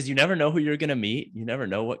 Just because you never know who you're going to meet. You never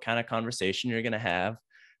know what kind of conversation you're going to have.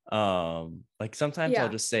 Like sometimes I'll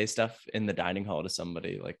just say stuff in the dining hall to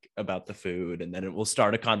somebody like about the food, and then it will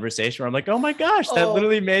start a conversation where I'm like, oh my gosh, that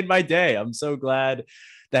literally made my day. I'm so glad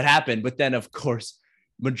that happened. But then of course,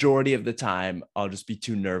 majority of the time I'll just be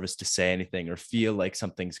too nervous to say anything or feel like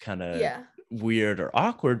something's kind of weird or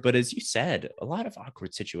awkward. But as you said, a lot of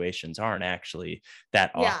awkward situations aren't actually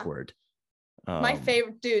that awkward. My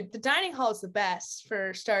favorite, dude, the dining hall is the best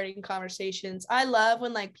for starting conversations. I love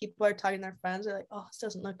when like people are talking to their friends. They're like, oh, this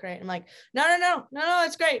doesn't look great. I'm like, no,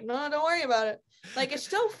 it's great. No, don't worry about it. Like, it's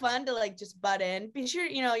so fun to like just butt in because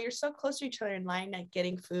you're so close to each other in line, like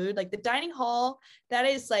getting food. Like the dining hall, that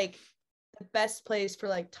is like the best place for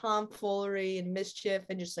like tomfoolery and mischief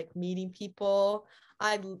and just like meeting people.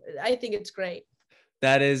 I think it's great.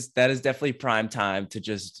 That is definitely prime time to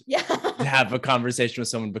just have a conversation with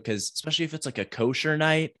someone, because especially if it's like a kosher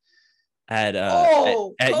night at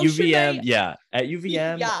UVM. Night? At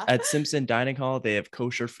UVM at Simpson Dining Hall, they have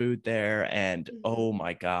kosher food there. And oh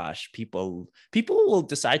my gosh, people will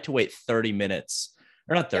decide to wait 30 minutes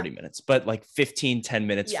or not 30 minutes, but like 10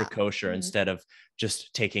 minutes for kosher instead of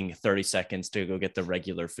just taking 30 seconds to go get the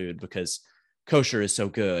regular food, because kosher is so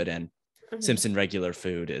good and Simpson regular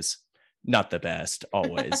food is not the best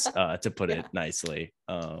always, to put it nicely.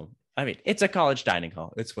 I mean, it's a college dining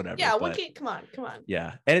hall. It's whatever. Yeah, come on.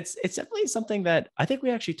 Yeah. And it's definitely something that I think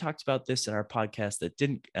we actually talked about this in our podcast that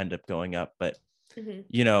didn't end up going up, but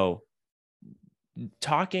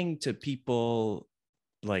talking to people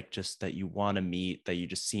like just that you want to meet, that you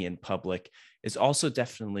just see in public, is also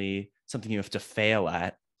definitely something you have to fail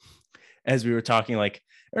at. As we were talking, like,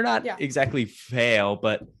 or not exactly fail,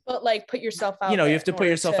 but like put yourself out. You have to put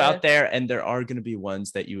yourself out there, and there are going to be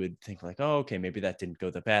ones that you would think like, oh, okay, maybe that didn't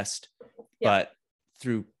go the best, but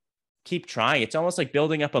through keep trying, it's almost like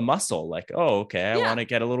building up a muscle. Like, oh, okay, I want to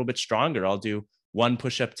get a little bit stronger. I'll do 1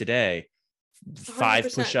 push-up today, 5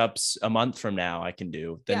 100%. Push-ups a month from now I can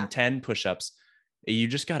do, then 10 push-ups. You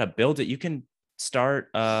just got to build it. You can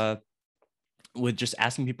start with just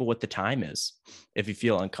asking people what the time is if you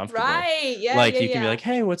feel uncomfortable. Right. Yeah. Like you can be like,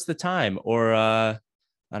 hey, what's the time? Or I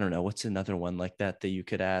don't know, what's another one like that you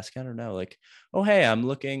could ask? I don't know, like, oh, hey, I'm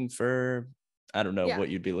looking for, I don't know what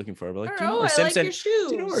you'd be looking for, but like, do you know where Simpson, like do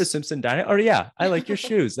you know where Simpson dining? Or I like your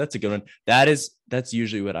shoes. That's a good one. That's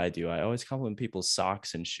usually what I do. I always compliment people's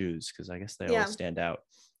socks and shoes because I guess they always stand out.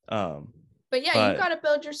 But you got to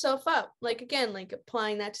build yourself up. Like, again, like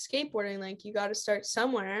applying that to skateboarding, like you got to start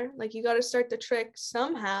somewhere. Like you got to start the trick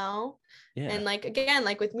somehow. Yeah. And like, again,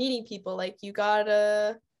 like with meeting people, like you got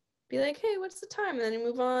to be like, hey, what's the time? And then you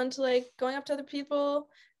move on to like going up to other people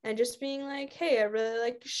and just being like, hey, I really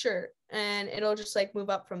like your shirt. And it'll just like move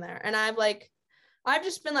up from there. And I've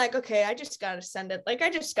just been like, okay, I just got to send it. Like, I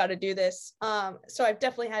just got to do this. So I've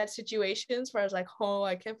definitely had situations where I was like, oh,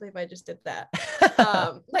 I can't believe I just did that.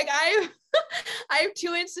 Like I have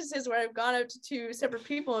 2 instances where I've gone up to 2 separate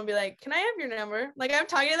people and be like, can I have your number? Like I'm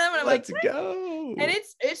talking to them and I'm Let's like, go. And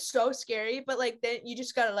it's so scary, but like then you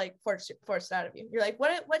just gotta like force it out of you. You're like,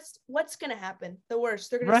 what's gonna happen? The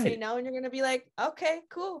worst. They're gonna say no, and you're gonna be like, okay,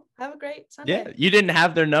 cool. Have a great Sunday. Yeah, you didn't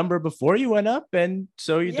have their number before you went up, and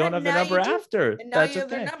so you don't have their number after. And now you have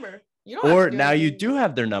their number. Now you do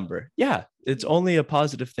have their number. Yeah, it's only a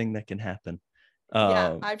positive thing that can happen.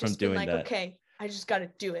 I've just been like, okay, I just got to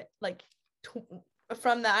do it. Like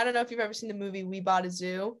from I don't know if you've ever seen the movie We Bought a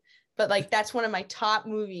Zoo, but like that's one of my top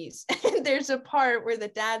movies. And there's a part where the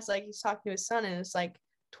dad's like, he's talking to his son, and it's like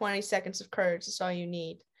 20 seconds of courage. That's all you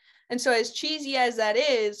need. And so as cheesy as that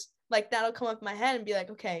is, like that'll come up in my head and be like,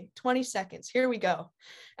 okay, 20 seconds, here we go.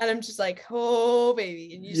 And I'm just like, oh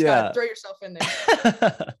baby, and you just gotta throw yourself in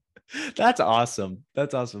there. That's awesome.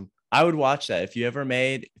 I would watch that. If you ever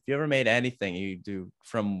made anything, you do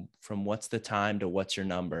from what's the time to what's your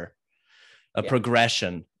number, a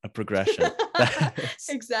progression.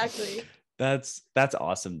 Exactly. That's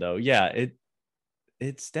awesome though. Yeah,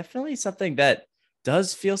 it's definitely something that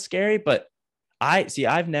does feel scary, but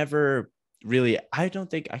I've never really, I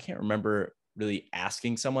can't remember really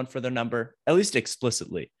asking someone for their number, at least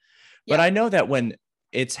explicitly. But I know that when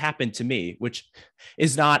it's happened to me, which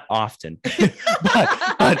is not often, but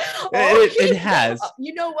it has.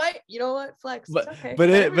 You know what, Flex? But, it's okay.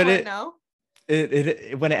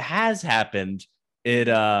 It when it has happened, it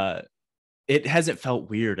hasn't felt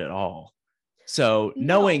weird at all. So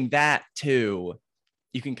knowing that too,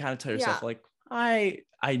 you can kind of tell yourself like, I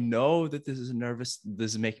know that this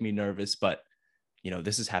is making me nervous, but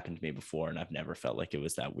this has happened to me before and I've never felt like it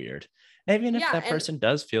was that weird. And even if Yeah, that person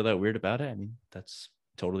does feel that weird about it, I mean, that's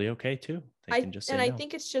totally okay too. They can just say no. I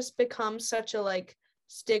think it's just become such a like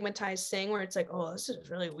stigmatized thing where it's like, oh, this is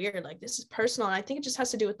really weird, like this is personal. And I think it just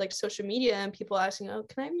has to do with like social media and people asking, oh,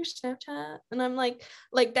 can I have your Snapchat? And I'm like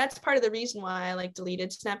that's part of the reason why I like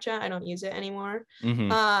deleted Snapchat. I don't use it anymore.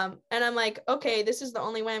 Mm-hmm. And I'm like, okay, this is the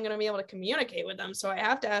only way I'm going to be able to communicate with them, so I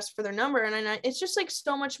have to ask for their number. And it's just like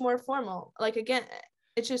so much more formal. Like, again,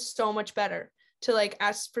 it's just so much better to like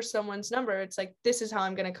ask for someone's number. It's like, this is how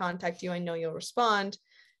I'm going to contact you, I know you'll respond.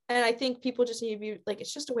 And I think people just need to be like,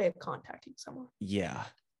 it's just a way of contacting someone. Yeah.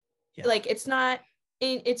 Like, it's not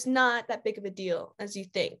that big of a deal as you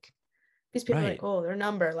think. Because people are like, oh, their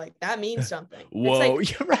number, like that means something. Whoa,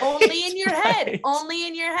 it's like, you're right. Only in your head. Right. Only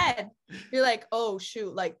in your head. You're like, oh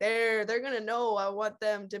shoot, like they're gonna know I want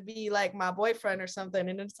them to be like my boyfriend or something.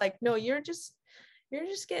 And it's like, no, you're just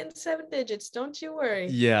getting 7 digits. Don't you worry.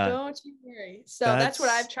 Yeah. Don't you worry. So that's what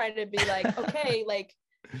I've tried to be like, okay,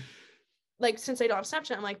 like since I don't have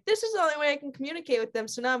Snapchat, I'm like, this is the only way I can communicate with them.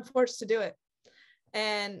 So now I'm forced to do it.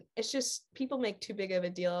 And it's just, people make too big of a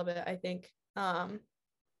deal of it, I think.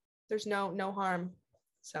 There's no harm.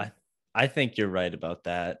 So I think you're right about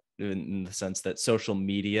that, in the sense that social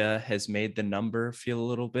media has made the number feel a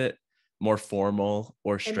little bit more formal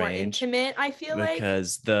or strange, and more intimate, I feel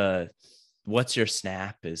because the what's your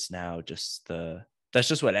snap is now just that's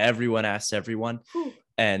just what everyone asks everyone. Whew.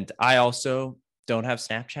 And I also don't have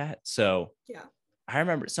Snapchat. So yeah, I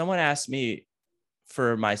remember someone asked me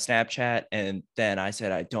for my Snapchat, and then I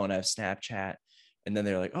said I don't have Snapchat. And then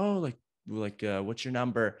they're like, oh, like what's your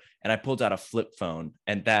number? And I pulled out a flip phone,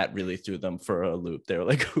 and that really threw them for a loop. They were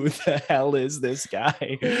like, who the hell is this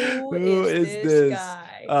guy? Who is this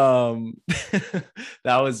guy?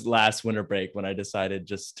 That was last winter break when I decided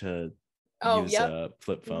just to use a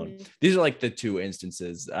flip phone. Mm-hmm. These are like the two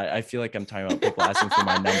instances. I feel like I'm talking about people asking for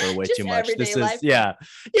my number way too much. This is, yeah,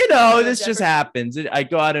 this just happens. I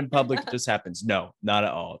go out in public, it just happens. No, not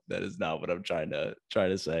at all. That is not what I'm trying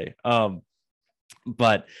to say.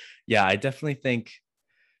 But yeah, I definitely think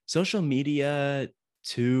social media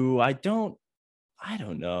too. I don't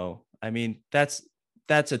know. I mean, that's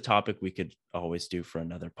a topic we could always do for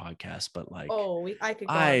another podcast, but like,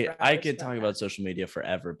 I could talk about social media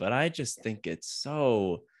forever, but I just think it's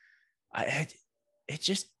so, it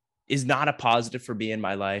just is not a positive for me in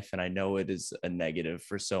my life. And I know it is a negative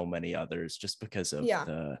for so many others, just because of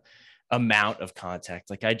the amount of contact.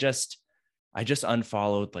 Like I just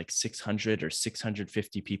unfollowed like 600 or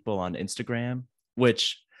 650 people on Instagram,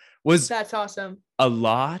 which was, that's awesome, a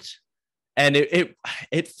lot. And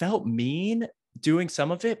it felt mean doing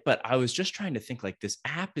some of it, but I was just trying to think, like, this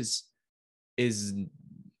app is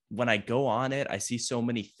when I go on it, I see so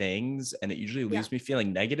many things and it usually leaves me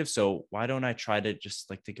feeling negative. So why don't I try to just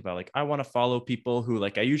like think about, like, I want to follow people who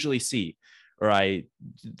like I usually see, or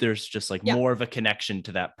there's just like more of a connection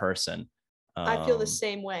to that person. I feel the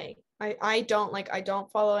same way. I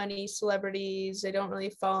don't follow any celebrities. I don't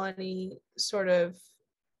really follow any sort of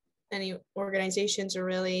any organizations, or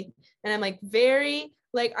really. And I'm like very,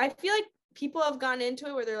 like, I feel like people have gotten into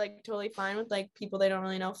it where they're like totally fine with like people they don't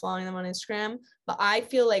really know following them on Instagram, but I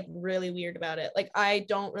feel like really weird about it. Like I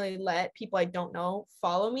don't really let people I don't know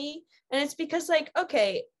follow me. And it's because, like,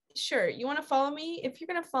 okay, sure, you want to follow me? If you're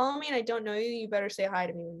gonna follow me and I don't know you, you better say hi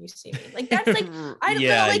to me when you see me. Like that's like I don't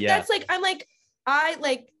know, like that's like I'm like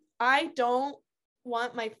I don't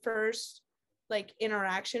want my first like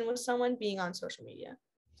interaction with someone being on social media.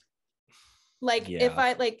 Like if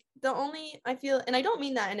I like the only, I feel, and I don't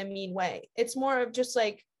mean that in a mean way, it's more of just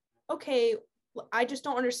like, okay, I just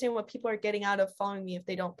don't understand what people are getting out of following me if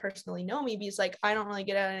they don't personally know me, because like I don't really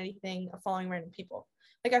get out of anything of following random people.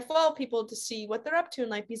 Like I follow people to see what they're up to in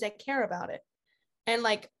life because I care about it. And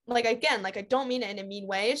like again, like I don't mean it in a mean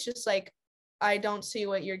way. It's just like I don't see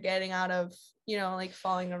what you're getting out of, like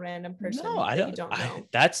following a random person. No, I don't. You don't know.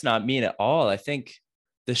 That's not mean at all. I think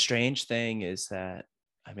the strange thing is that,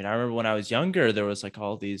 I mean, I remember when I was younger, there was like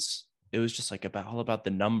all these, it was just like all about the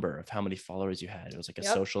number of how many followers you had. It was like a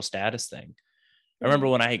social status thing. Mm-hmm. I remember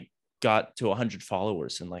when I got to 100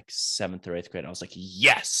 followers in like 7th or 8th grade, I was like,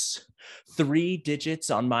 yes, 3 digits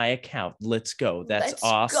on my account. Let's go. That's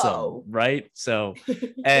awesome. Right. So,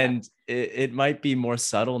 and it might be more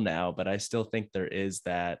subtle now, but I still think there is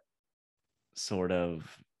that sort of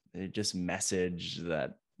just message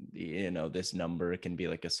that, this number can be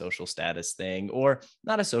like a social status thing, or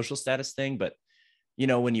not a social status thing, but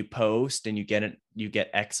when you post and you get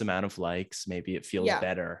X amount of likes, maybe it feels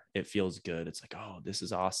better. It feels good. It's like, oh, this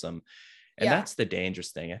is awesome. And that's the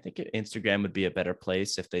dangerous thing. I think Instagram would be a better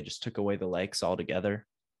place if they just took away the likes altogether.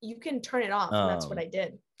 you can turn it off, and that's what I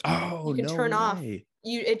did. Oh, You can no turn off. way.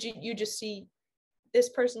 You just see this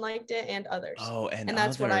person liked it and others. Oh, and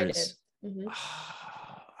that's what I did. Mm-hmm.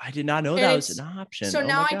 I did not know and that was an option. So oh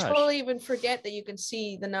now my I gosh. totally even forget that you can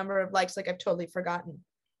see the number of likes. Like I've totally forgotten.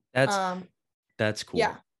 That's cool.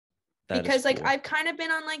 Yeah. Because cool. like I've kind of been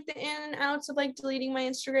on like the in and outs of like deleting my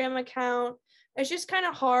Instagram account. It's just kind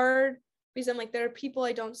of hard because I'm like, there are people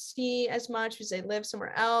I don't see as much because they live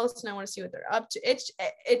somewhere else and I want to see what they're up to. It's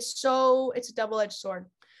a double-edged sword.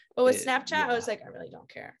 But with Snapchat, I was like, I really don't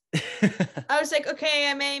care. I was like, okay,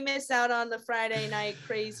 I may miss out on the Friday night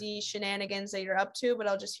crazy shenanigans that you're up to, but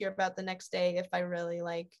I'll just hear about the next day if I really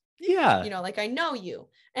like, like I know you.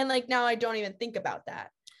 And like now I don't even think about that.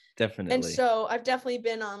 Definitely. And so I've definitely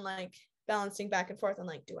been on like balancing back and forth on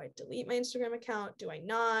like, do I delete my Instagram account? Do I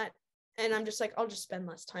not? And I'm just like, I'll just spend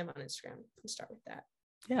less time on Instagram and start with that.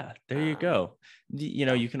 Yeah, there you go.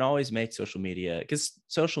 You can always make social media, because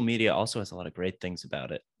social media also has a lot of great things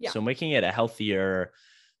about it. Yeah. So making it a healthier,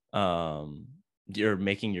 you're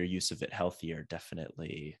making your use of it healthier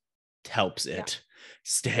definitely helps it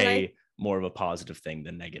stay more of a positive thing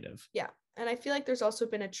than negative. Yeah. And I feel like there's also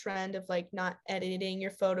been a trend of like not editing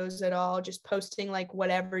your photos at all, just posting like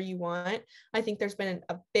whatever you want. I think there's been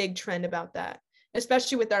a big trend about that,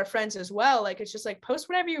 especially with our friends as well. Like, it's just like, post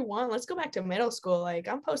whatever you want. Let's go back to middle school. Like,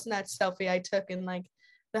 I'm posting that selfie I took in like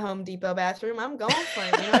the Home Depot bathroom. I'm going for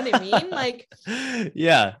it. You know what I mean? Like,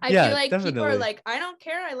 yeah, I feel like definitely. People are like, I don't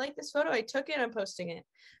care. I like this photo. I took it. I'm posting it.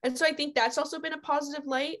 And so I think that's also been a positive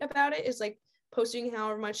light about it, is like posting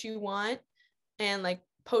however much you want and like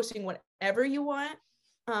posting whatever you want.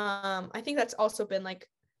 I think that's also been like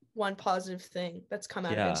one positive thing that's come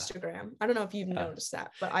out of Instagram. I don't know if you've noticed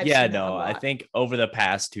that, but I've seen that a lot. I think over the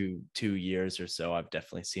past two years or so, I've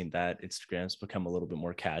definitely seen that Instagram's become a little bit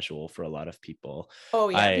more casual for a lot of people. Oh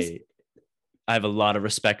yeah. I have a lot of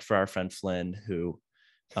respect for our friend Flynn, who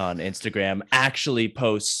on Instagram actually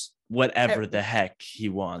posts whatever the heck he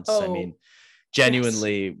wants. I mean,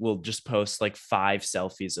 genuinely will just post like 5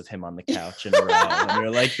 selfies of him on the couch in a row, and you're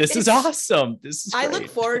like, this is awesome. This is great. I look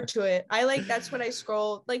forward to it. That's what I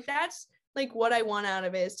scroll. Like, that's like what I want out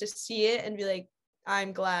of it, is to see it and be like,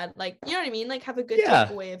 I'm glad. Like, you know what I mean? Like, have a good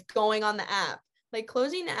takeaway of going on the app, like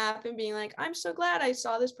closing the app and being like, I'm so glad I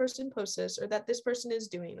saw this person post this, or that this person is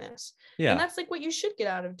doing this. And that's like what you should get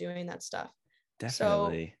out of doing that stuff.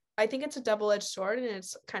 Definitely. So I think it's a double-edged sword, and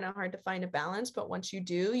it's kind of hard to find a balance, but once you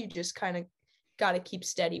do, you just kind of got to keep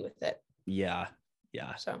steady with it. Yeah.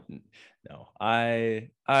 So no, I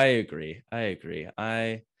agree.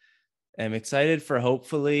 I am excited for,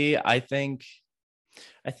 hopefully, I think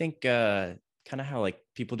kind of how like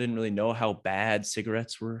people didn't really know how bad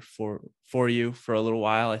cigarettes were for you for a little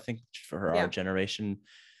while. I think for our generation,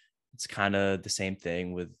 it's kind of the same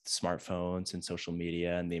thing with smartphones and social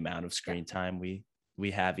media and the amount of screen time we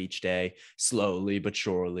have each day. Slowly but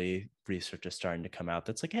surely, research is starting to come out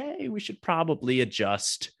that's like, hey, we should probably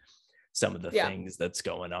adjust some of the things that's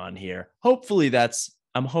going on here. I'm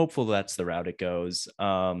hopeful that's the route it goes,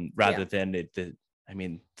 rather than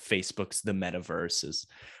Facebook's the metaverse is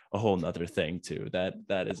a whole nother thing too.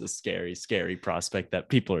 That is a scary prospect, that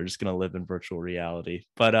people are just going to live in virtual reality.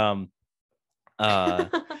 But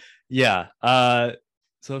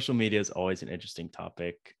social media is always an interesting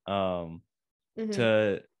topic.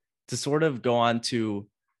 To sort of go on to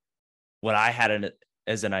what I had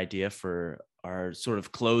as an idea for our sort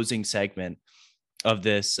of closing segment of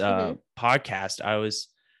this podcast, I was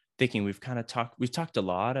thinking we've talked a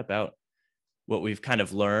lot about what we've kind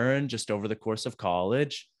of learned just over the course of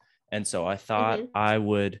college. And so I thought I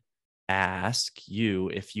would ask you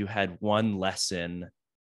if you had one lesson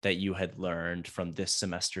that you had learned from this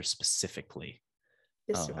semester specifically.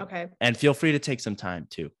 Okay. And feel free to take some time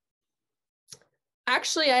too.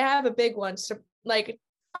 Actually, I have a big one. So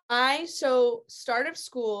start of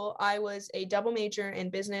school, I was a double major in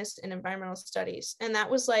business and environmental studies. And that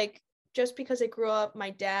was like, just because I grew up,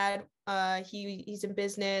 my dad, he's in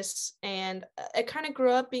business, and I kind of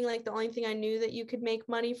grew up being like the only thing I knew that you could make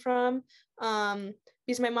money from.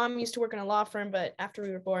 Because my mom used to work in a law firm, but after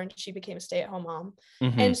we were born, she became a stay-at-home mom.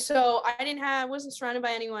 And so I wasn't surrounded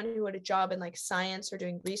by anyone who had a job in like science or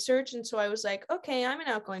doing research. And so I was like, okay, I'm an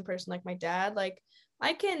outgoing person like my dad. Like,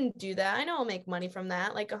 I can do that. I know I'll make money from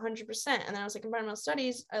that, like 100%. And then I was like, environmental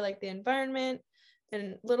studies, I like the environment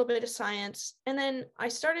and a little bit of science. And then I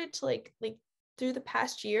started to like through the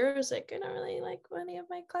past year, I was like, I don't really like any of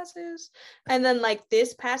my classes. And then like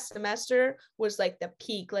this past semester was like the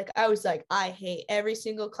peak. Like I was like, I hate every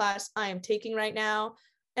single class I am taking right now.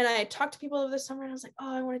 And I talked to people over the summer, and I was like,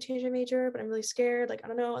 oh, I want to change my major, but I'm really scared. Like, I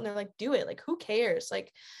don't know. And they're like, do it. Like, who cares?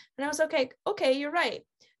 Like, and I was okay, you're right.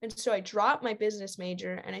 And so I dropped my business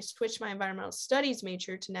major and I switched my environmental studies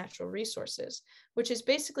major to natural resources, which is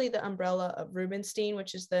basically the umbrella of Rubenstein,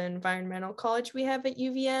 which is the environmental college we have at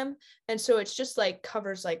UVM. And so it's just like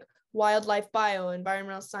covers like wildlife bio,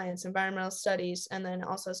 environmental science, environmental studies, and then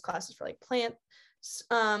also has classes for like plant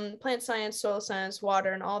science, soil science,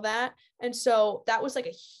 water, and all that. And so that was like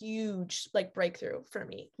a huge like breakthrough for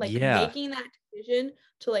me, like Yeah. making that decision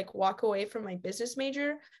to like walk away from my business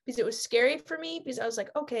major, because it was scary for me, because I was like,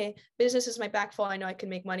 okay, business is my backfall, I know I can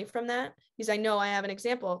make money from that, because I know I have an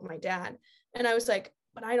example of my dad. And I was like,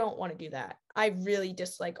 but I don't want to do that. I really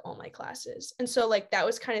dislike all my classes. And so like that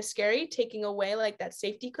was kind of scary, taking away like that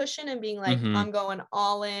safety cushion and being like, Mm-hmm. I'm going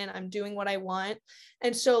all in, I'm doing what I want.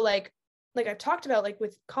 And so like I've talked about, like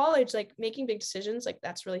with college, like making big decisions, like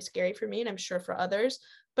that's really scary for me, and I'm sure for others,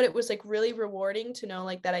 but it was like really rewarding to know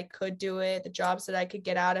like that I could do it, the jobs that I could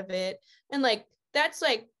get out of it. And like that's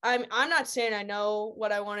like I'm not saying I know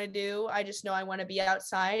what I want to do, I just know I want to be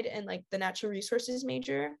outside. And like the natural resources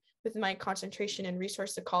major with my concentration in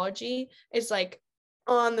resource ecology is like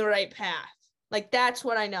on the right path. Like that's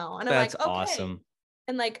what I know. And I'm That's like, okay. awesome.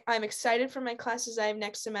 And like I'm excited for my classes I have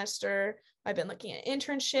next semester. I've been looking at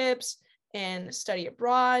internships and study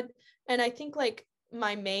abroad. And I think like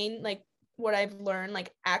my main, like what I've learned,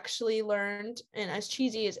 like actually learned, and as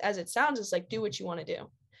cheesy as it sounds, is like do what you want to do.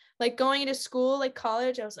 Like going into school, like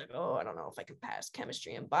college, I was like, oh, I don't know if I can pass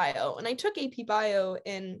chemistry and bio. And I took AP bio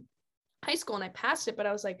in high school and I passed it, but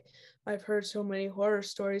I was like, I've heard so many horror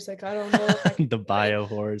stories. Like, I don't know if I can The do it. bio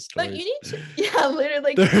horror But you stories. need to, yeah, literally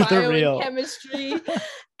like They're bio and real. chemistry.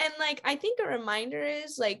 And like, I think a reminder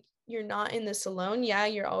is like, you're not in this alone. Yeah,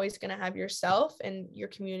 you're always going to have yourself, and your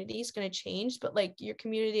community is going to change, but like your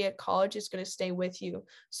community at college is going to stay with you.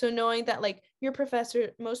 So knowing that like your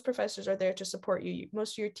professor, most professors are there to support you.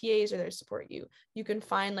 Most of your TAs are there to support you. You can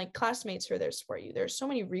find like classmates who are there to support you. There's so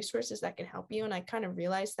many resources that can help you. And I kind of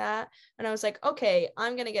realized that. And I was like, okay,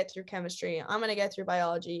 I'm going to get through chemistry. I'm going to get through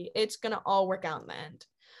biology. It's going to all work out in the end.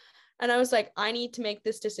 And I was like, I need to make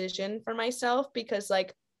this decision for myself, because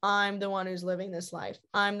like I'm the one who's living this life.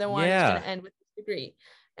 I'm the one who's going Yeah. to end with this degree.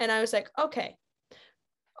 And I was like, okay,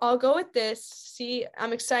 I'll go with this. See,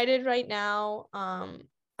 I'm excited right now.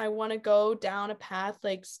 I want to go down a path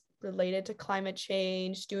like related to climate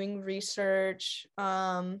change, doing research.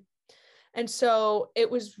 And so it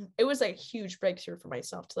was like a huge breakthrough for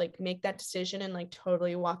myself to like make that decision and like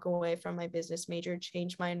totally walk away from my business major,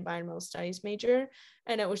 change my environmental studies major.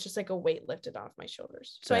 And it was just like a weight lifted off my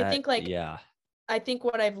shoulders. So I That, think like yeah. I think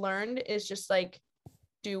what I've learned is just like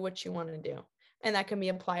do what you want to do. And that can be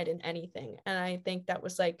applied in anything. And I think that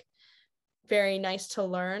was like very nice to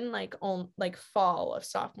learn like on like fall of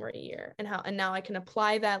sophomore year, and now I can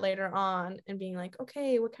apply that later on and being like,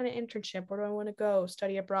 okay, what kind of internship, where do I want to go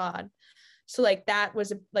study abroad? So like that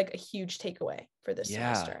was like a huge takeaway for this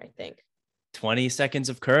Yeah. semester, I think. 20 seconds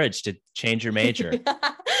of courage to change your major.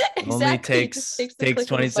 Only Exactly. It just takes takes the takes click of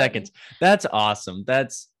 20 a button. seconds. That's awesome.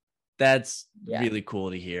 That's Yeah. really cool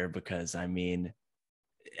to hear, because I mean,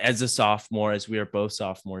 as a sophomore, as we are both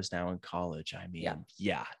sophomores now in college, I Yeah. mean,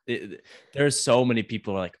 yeah, there's so many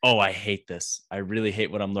people who are like, oh, I hate this. I really hate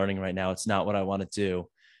what I'm learning right now. It's not what I want to do.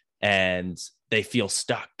 And they feel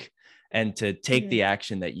stuck. And to take Mm-hmm. the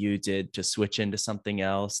action that you did to switch into something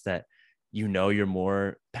else that you know you're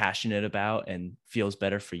more passionate about and feels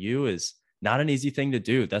better for you is not an easy thing to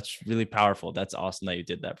do. That's really powerful. That's awesome that you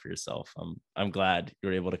did that for yourself. I'm glad you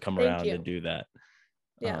were able to come Thank around and you. do that.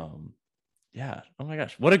 Yeah. Um, yeah. Oh my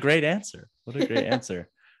gosh. What a great answer. What a great answer.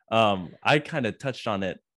 I kind of touched on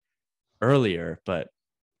it earlier, but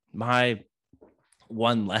my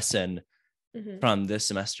one lesson Mm-hmm. from this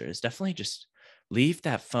semester is definitely just leave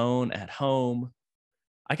that phone at home.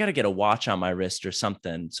 I got to get a watch on my wrist or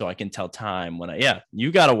something so I can tell time when yeah,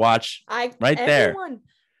 you got to watch I right there. everyone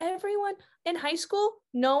in high school,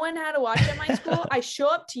 no one had a watch at my school. I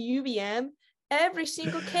show up to UVM, every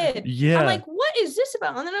single kid. I'm Yeah. like, what is this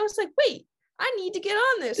about? And then I was like, wait, I need to get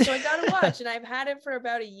on this. So I got a watch, and I've had it for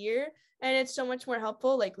about a year, and it's so much more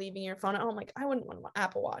helpful. Like leaving your phone at home. Like I wouldn't want an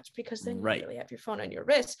Apple Watch, because then you Right. literally have your phone on your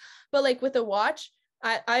wrist. But like with a watch,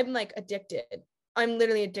 I'm like addicted. I'm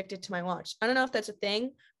literally addicted to my watch. I don't know if that's a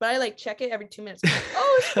thing, but I like check it every 2 minutes. I'm like,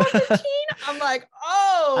 oh, it's 4:15. I'm like,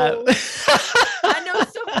 oh, I know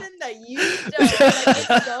something that you don't. Like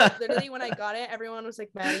it's so literally when I got it, everyone was like,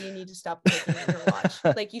 Maddie, you need to stop looking at your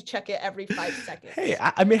watch. Like you check it every 5 seconds. Hey,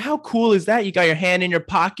 I mean, how cool is that? You got your hand in your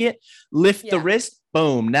pocket, lift the wrist,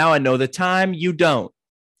 boom. Now I know the time. You don't.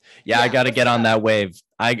 Yeah, I got to what's get on up? that wave.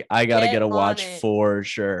 I got to get a on watch it. for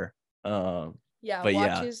sure. Yeah, But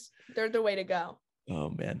yeah, watches, they're the way to go. Oh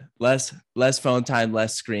man, less phone time,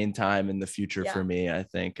 less screen time in the future for me, I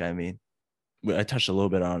think. I mean, I touched a little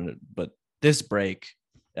bit on it, but this break,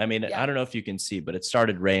 I mean, I don't know if you can see, but it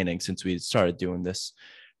started raining since we started doing this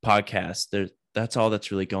podcast. That's all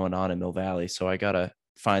that's really going on in Mill Valley. So I gotta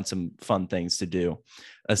find some fun things to do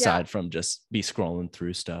aside from just be scrolling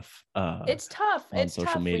through stuff. It's tough. On It's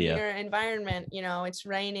social tough media. when your environment, it's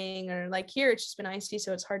raining, or like here, it's just been icy,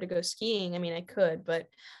 so it's hard to go skiing. I mean, I could, but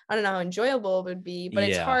I don't know how enjoyable it would be. But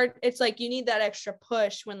it's hard. It's like you need that extra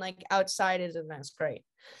push when like outside isn't as great.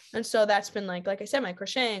 And so that's been like I said, my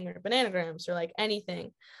crocheting or bananagrams or like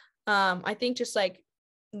anything. I think just like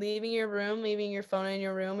leaving your phone in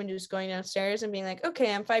your room and just going downstairs and being like,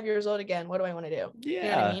 okay, I'm 5 years old again. What do I want to do? Yeah. You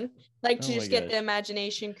know what I mean? Like to just get the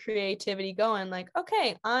imagination, creativity going. Like,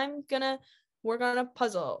 okay, I'm going to work on a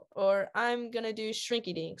puzzle, or I'm going to do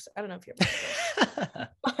shrinky dinks. I don't know if you're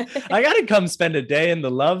I got to come spend a day in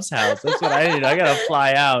the Love's house. That's what I need. I got to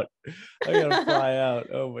fly out.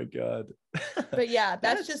 Oh my God. But yeah,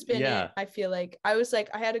 that's just been it. I feel like I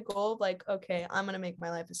had a goal of like, okay, I'm going to make my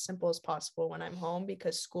life as simple as possible when I'm home,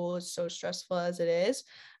 because school is so stressful as it is.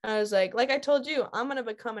 And I was like I told you, I'm going to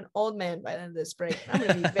become an old man by the end of this break. I'm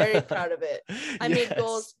going to be very proud of it. I made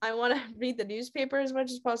goals. I want to read the newspaper as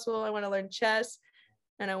much as possible. I want to learn chess,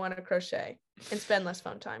 and I want to crochet and spend less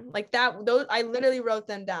phone time. Like that, those, I literally wrote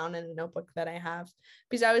them down in a notebook that I have,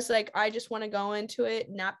 because I was like, I just want to go into it,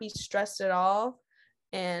 not be stressed at all.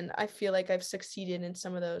 And I feel like I've succeeded in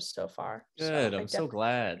some of those so far. Good. I'm so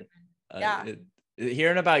glad. Yeah.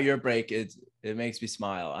 Hearing about your break, it makes me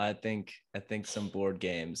smile. I think some board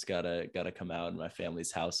games gotta come out in my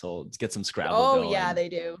family's household. Get some Scrabble going. Oh yeah, they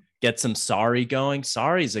do. Get some Sorry going.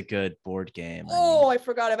 Sorry's a good board game. I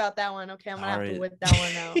forgot about that one. Okay, I'm gonna have to whip that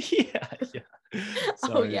one out.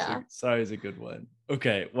 Yeah. Sorry's a good one.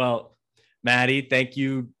 Okay, well, Maddy, thank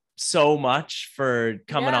you so much for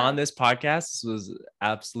coming on this podcast. This was an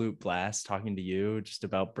absolute blast talking to you just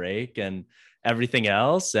about break and everything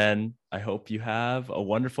else. And I hope you have a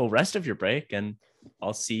wonderful rest of your break. And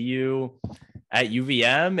I'll see you at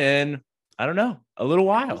UVM in, I don't know, a little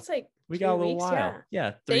while. It's like we got a little while.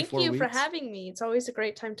 Yeah. Thank you for having me. It's always a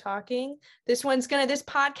great time talking. This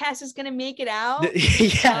podcast is gonna make it out.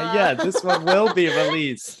 This one will be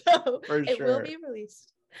released. It will be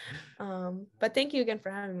released. But thank you again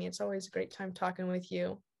for having me. It's always a great time talking with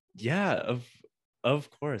you. Yeah, of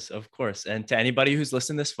course. And to anybody who's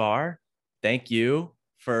listened this far, thank you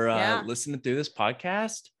for listening through this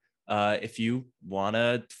podcast. If you want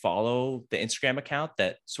to follow the Instagram account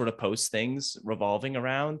that sort of posts things revolving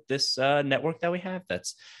around this network that we have,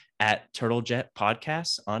 that's at TurtleJet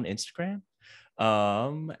Podcasts on Instagram.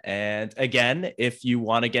 And again, if you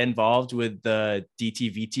want to get involved with the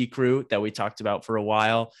DTVT crew that we talked about for a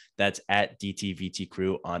while, that's at DTVT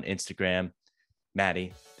crew on Instagram.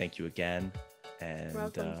 Maddy, thank you again. And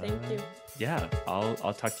welcome. Thank you. Yeah,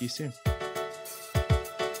 I'll talk to you soon.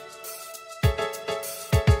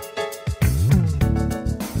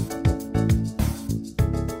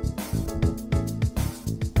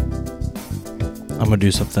 I'm gonna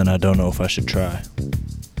do something I don't know if I should try.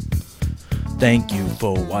 Thank you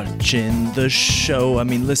for watching the show.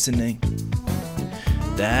 Listening.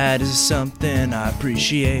 That is something I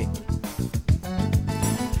appreciate.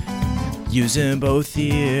 Using both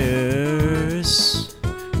ears.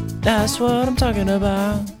 That's what I'm talking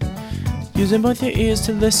about. Using both your ears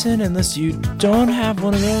to listen unless you don't have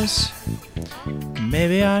one of those.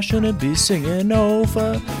 Maybe I shouldn't be singing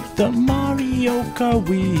over the Mario Kart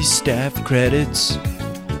Wii staff credits.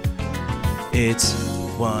 It's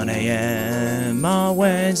 1 a.m. on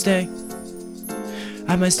Wednesday.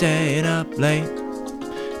 I've been staying up late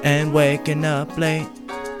and waking up late,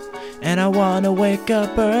 and I wanna wake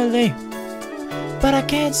up early, but I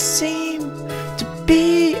can't seem to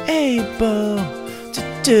be able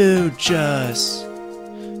to do just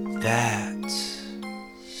that.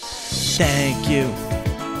 Thank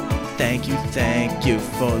you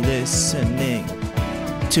for listening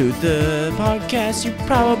to the podcast. You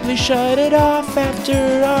probably shut it off after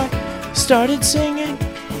I started singing,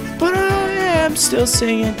 but I am still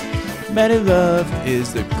singing. Maddy Love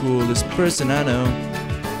is the coolest person I know.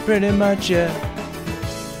 Pretty much, yeah.